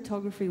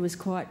cinematography was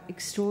quite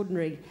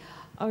extraordinary.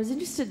 I was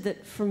interested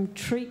that from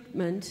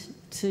treatment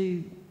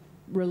to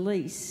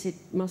release, it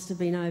must have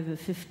been over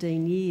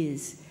 15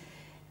 years.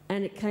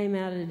 And it came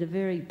out at a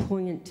very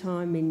poignant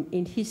time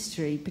in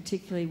history,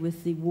 particularly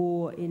with the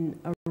war in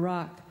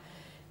Iraq.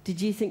 Did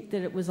you think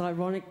that it was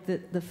ironic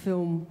that the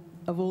film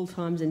of all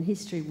times in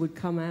history would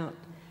come out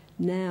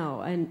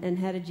now? And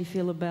how did you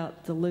feel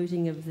about the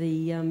looting of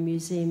the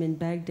museum in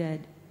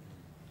Baghdad?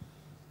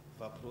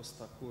 Вопрос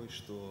такой,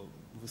 что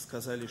вы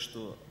сказали,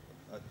 что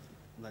от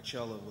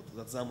начала,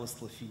 от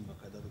замысла фильма,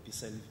 когда вы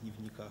писали в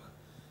дневниках,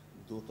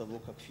 до того,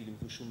 как фильм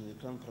вышел на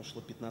экран,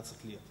 прошло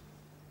 15 лет.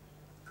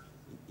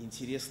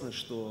 Интересно,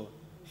 что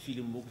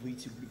фильм мог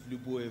выйти в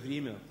любое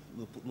время,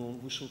 но он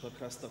вышел как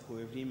раз в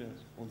такое время,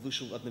 он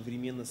вышел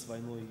одновременно с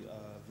войной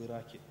в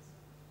Ираке.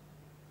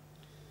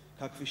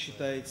 Как вы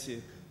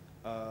считаете,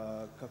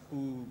 как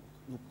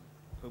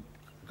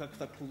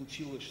так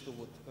получилось, что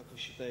вот, как вы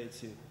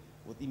считаете,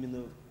 вот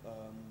именно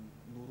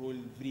роль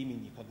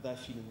времени, когда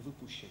фильм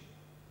выпущен?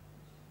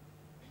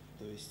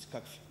 То есть,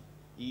 как...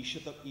 И еще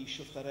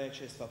вторая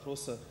часть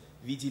вопроса.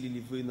 Видели ли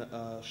вы на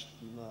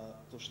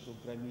то, что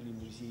громили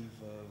музей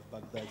в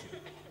Багдаде?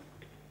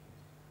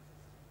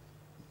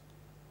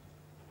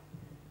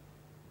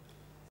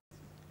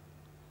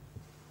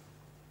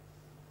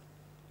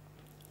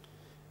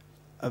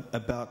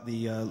 About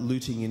the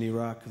looting in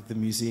Iraq of the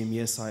museum,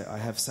 yes, I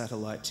have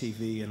satellite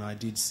TV, and I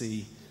did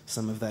see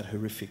some of that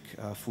horrific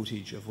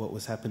footage of what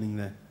was happening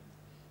there.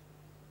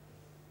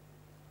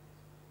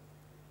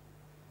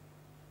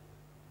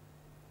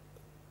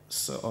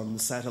 So on the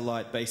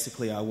satellite,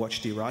 basically, I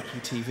watched Iraqi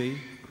TV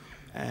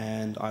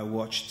and I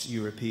watched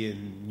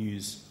European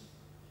news.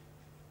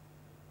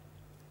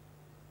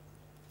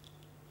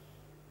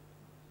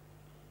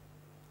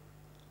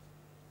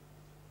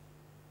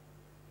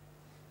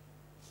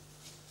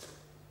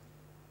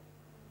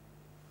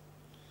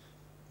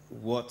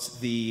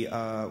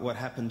 What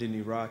happened in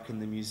Iraq in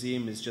the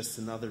museum is just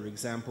another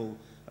example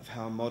of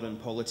how modern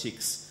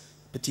politics,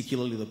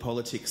 particularly the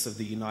politics of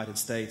the United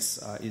States,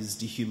 is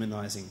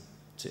dehumanizing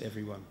to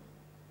everyone.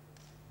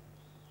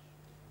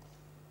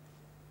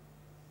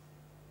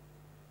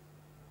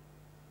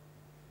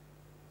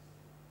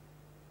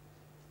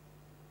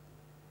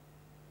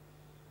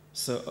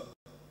 So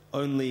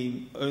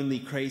only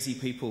crazy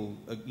people,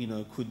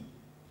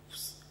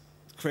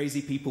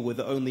 crazy people were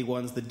the only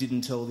ones that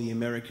didn't tell the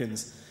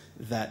Americans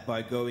that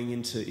by going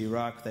into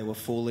Iraq they were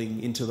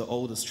falling into the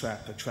oldest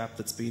trap, a trap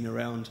that's been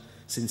around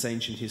since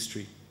ancient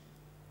history.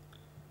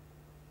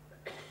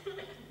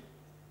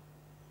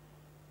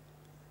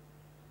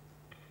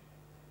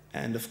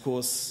 And of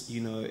course,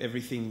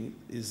 everything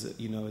is,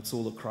 it's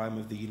all a crime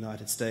of the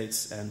United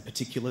States, and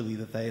particularly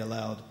that they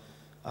allowed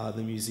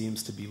the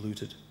museums to be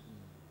looted.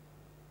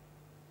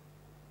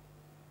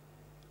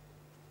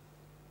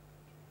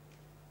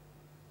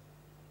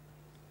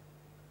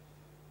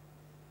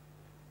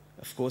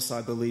 Of course,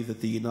 I believe that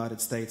the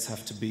United States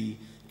have to be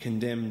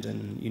condemned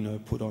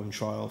and, put on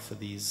trial for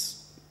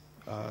these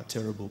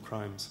terrible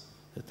crimes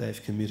that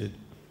they've committed.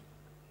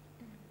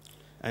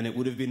 And it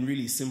would have been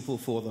really simple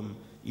for them,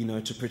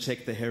 to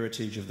protect the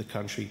heritage of the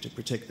country, to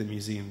protect the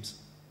museums.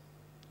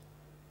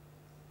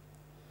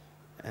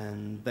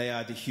 And they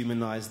are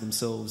dehumanized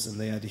themselves, and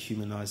they are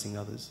dehumanizing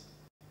others.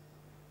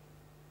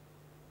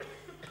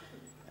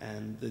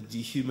 And the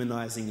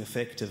dehumanizing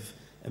effect of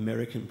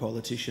American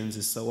politicians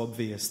is so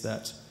obvious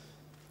that,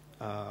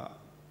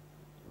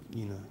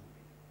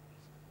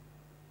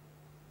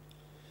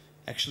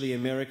 actually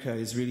America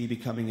is really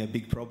becoming a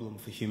big problem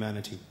for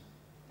humanity.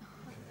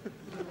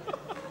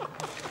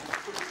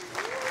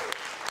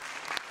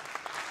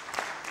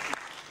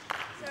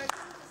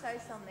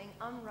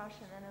 I'm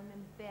Russian and I'm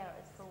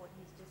embarrassed for what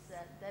he's just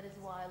said. That is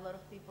why a lot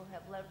of people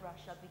have left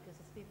Russia, because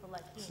of people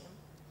like him.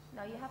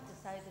 Now you have to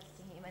say this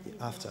to him and his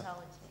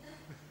mentality.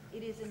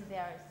 It is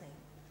embarrassing.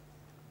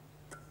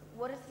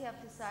 What does he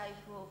have to say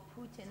for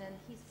Putin and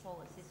his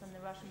policies and the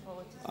Russian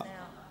politics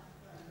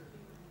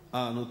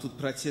now? Ну тут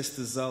протест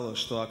из зала,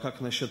 что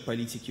как насчет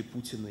политики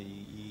Путина,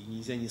 и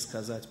нельзя не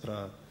сказать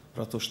про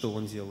то, что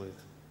он делает.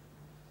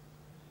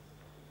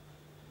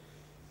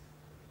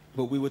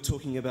 But we were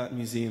talking about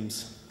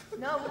museums.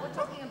 No, we were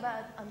talking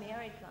about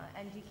America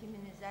and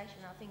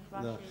dehumanization. I think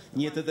Russia is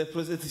Нет, это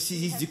в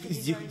связи с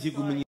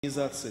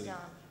дегуманизацией.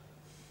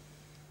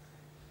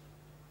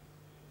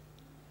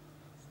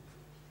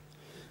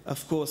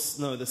 Of course,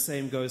 no, the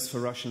same goes for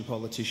Russian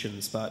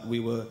politicians, but we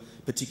were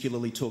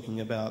particularly talking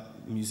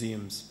about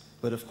museums.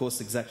 But of course,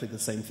 exactly the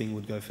same thing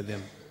would go for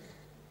them.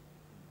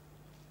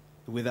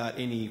 Without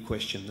any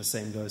question, the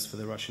same goes for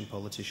the Russian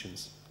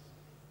politicians.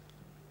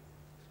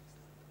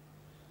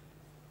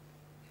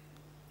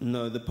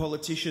 No, the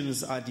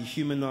politicians are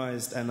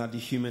dehumanized and are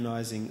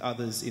dehumanizing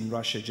others in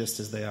Russia just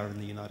as they are in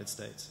the United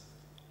States.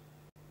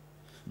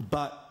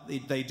 But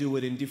they do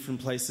it in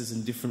different places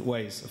in different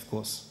ways, of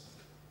course.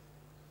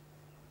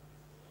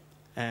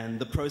 And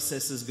the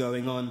processes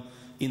going on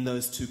in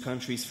those two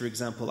countries, for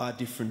example, are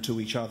different to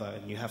each other,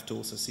 and you have to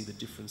also see the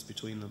difference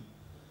between them.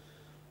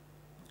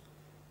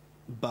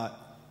 But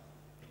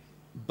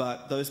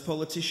those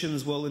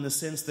politicians, well, in a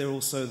sense, they're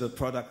also the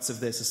products of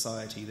their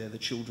society. They're the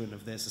children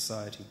of their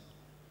society.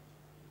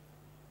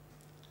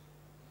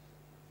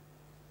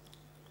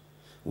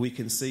 We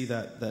can see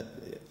that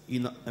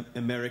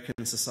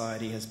American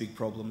society has big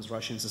problems,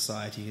 Russian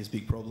society has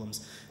big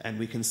problems, and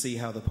we can see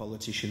how the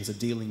politicians are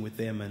dealing with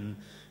them, and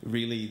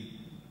really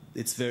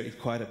it's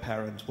quite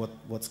apparent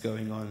what's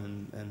going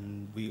on,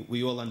 and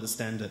we all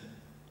understand it.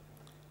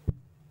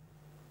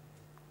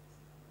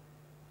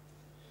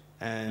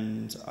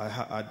 And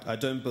I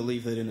don't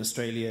believe that in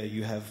Australia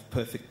you have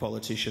perfect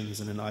politicians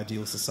and an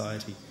ideal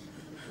society.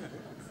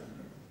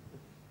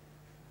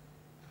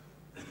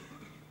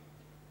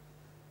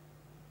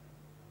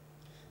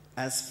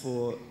 As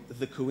for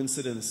the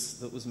coincidence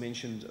that was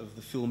mentioned of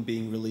the film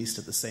being released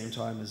at the same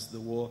time as the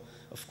war,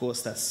 of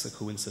course that's a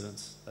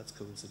coincidence. That's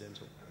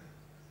coincidental.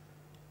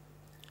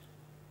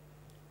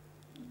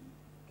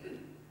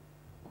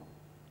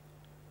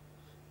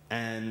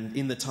 And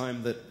in the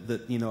time that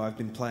I've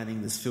been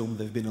planning this film,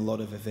 there have been a lot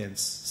of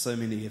events. So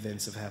many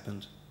events have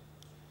happened.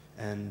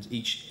 And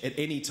at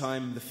any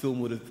time the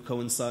film would have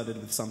coincided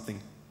with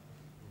something.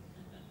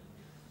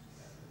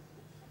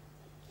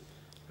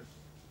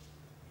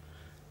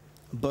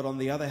 But on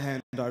the other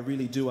hand, I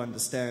really do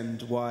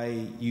understand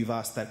why you've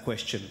asked that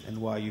question and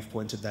why you've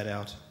pointed that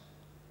out.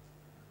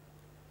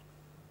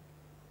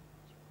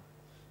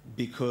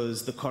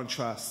 Because the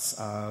contrasts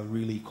are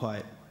really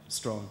quite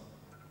strong.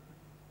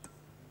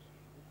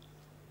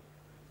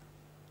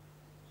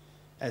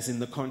 As in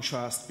the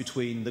contrast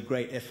between the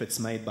great efforts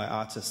made by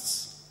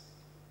artists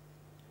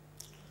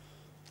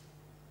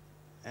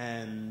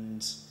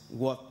and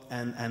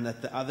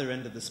at the other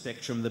end of the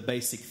spectrum, the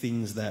basic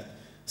things that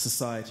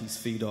societies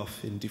feed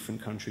off in different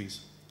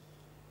countries.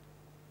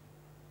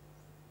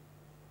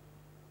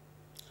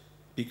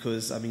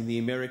 Because, the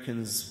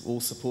Americans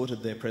all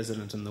supported their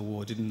president in the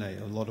war, didn't they?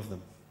 A lot of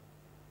them.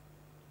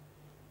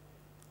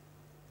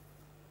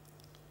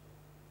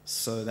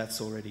 So that's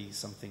already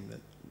something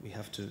that we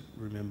have to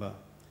remember.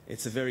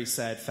 It's a very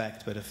sad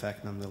fact, but a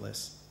fact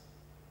nonetheless.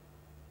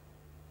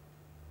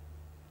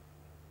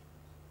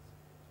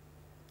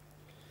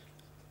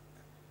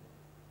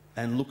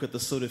 And look at the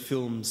sort of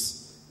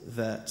films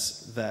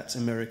that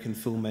American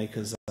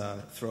filmmakers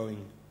are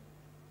throwing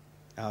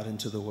out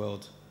into the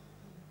world.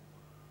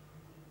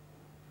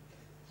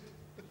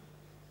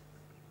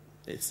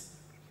 First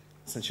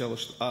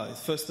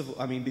of all,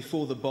 I mean,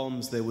 before the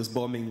bombs, there was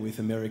bombing with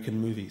American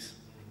movies.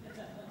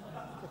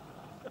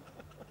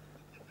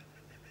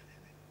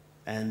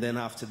 And then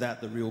after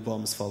that, the real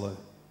bombs follow.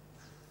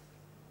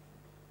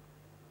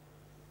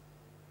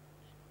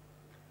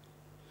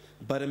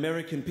 But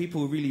American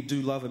people really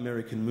do love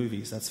American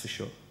movies, that's for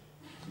sure.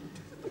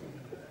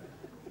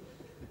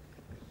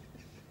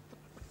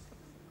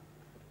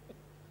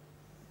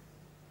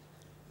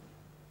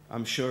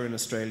 I'm sure in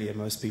Australia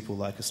most people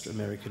like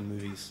American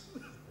movies.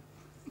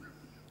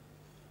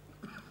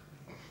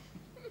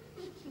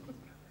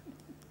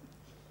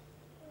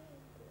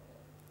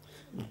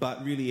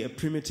 But really, a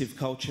primitive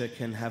culture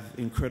can have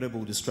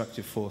incredible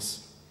destructive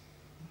force.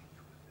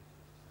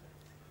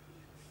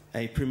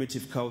 A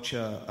primitive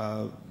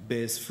culture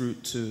bears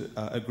fruit to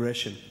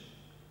aggression.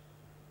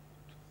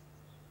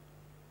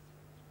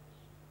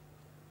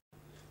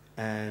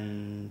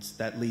 And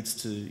that leads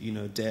to, you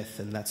know, death,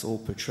 and that's all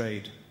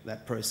portrayed.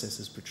 That process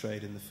is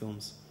portrayed in the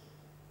films.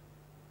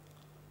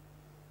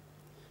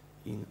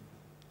 You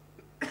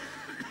know.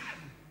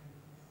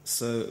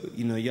 So,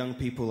 you know, young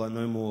people are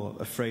no more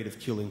afraid of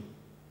killing.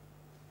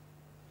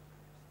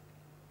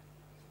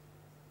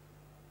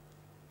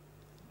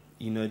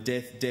 You know,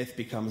 death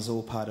becomes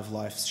all part of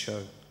life's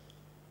show.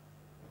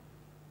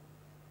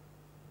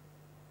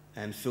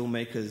 And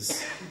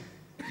filmmakers,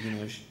 you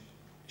know,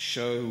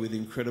 show with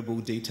incredible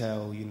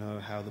detail, you know,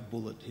 how the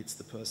bullet hits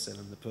the person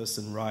and the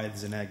person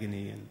writhes in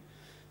agony, and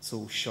it's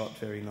all shot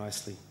very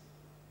nicely.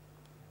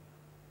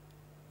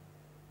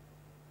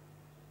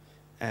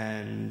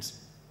 And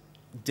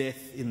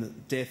death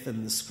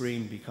and the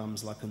screen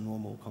becomes like a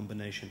normal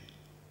combination.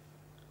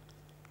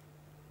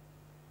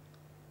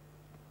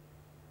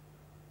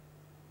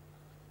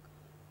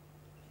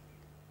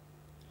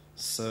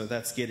 So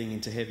that's getting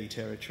into heavy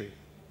territory.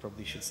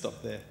 Probably should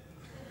stop there.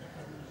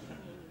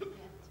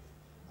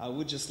 I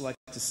would just like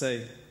to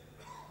say,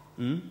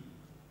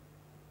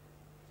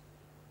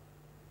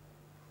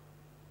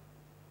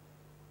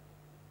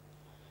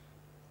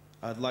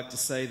 I'd like to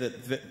say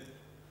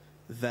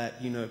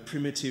that you know,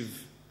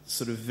 primitive,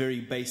 sort of very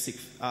basic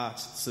art,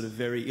 sort of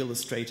very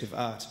illustrative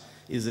art,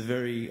 is a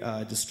very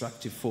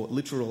destructive force.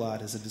 Literal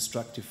art is a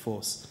destructive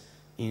force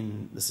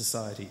in the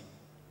society.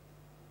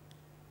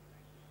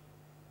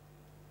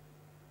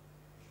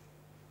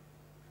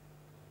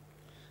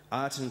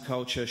 Art and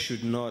culture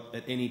should not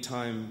at any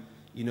time,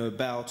 you know,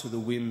 bow to the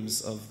whims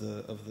of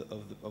the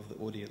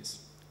audience.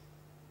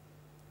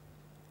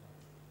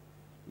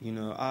 You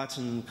know, art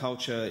and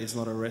culture is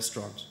not a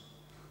restaurant.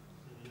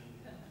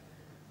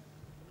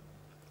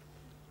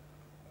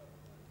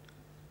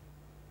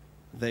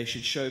 They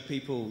should show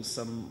people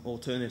some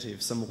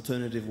alternative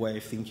way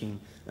of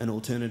thinking, an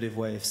alternative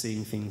way of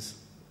seeing things.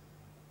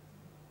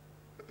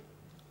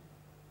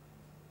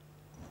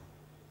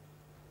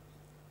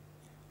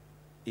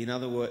 In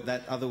other words,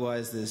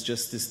 otherwise there's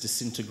just this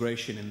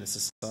disintegration in the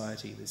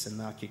society, this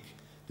anarchic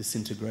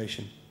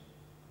disintegration,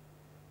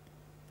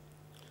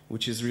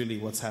 which is really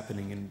what's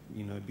happening in,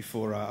 you know,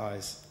 before our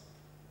eyes.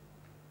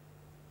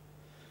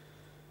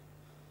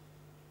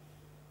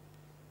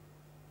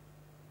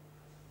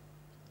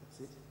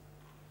 That's it.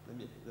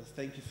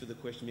 Thank you for the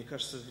question. Мне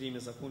кажется, время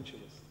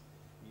закончилось.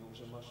 Мне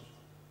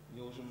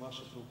уже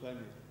машут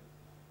руками.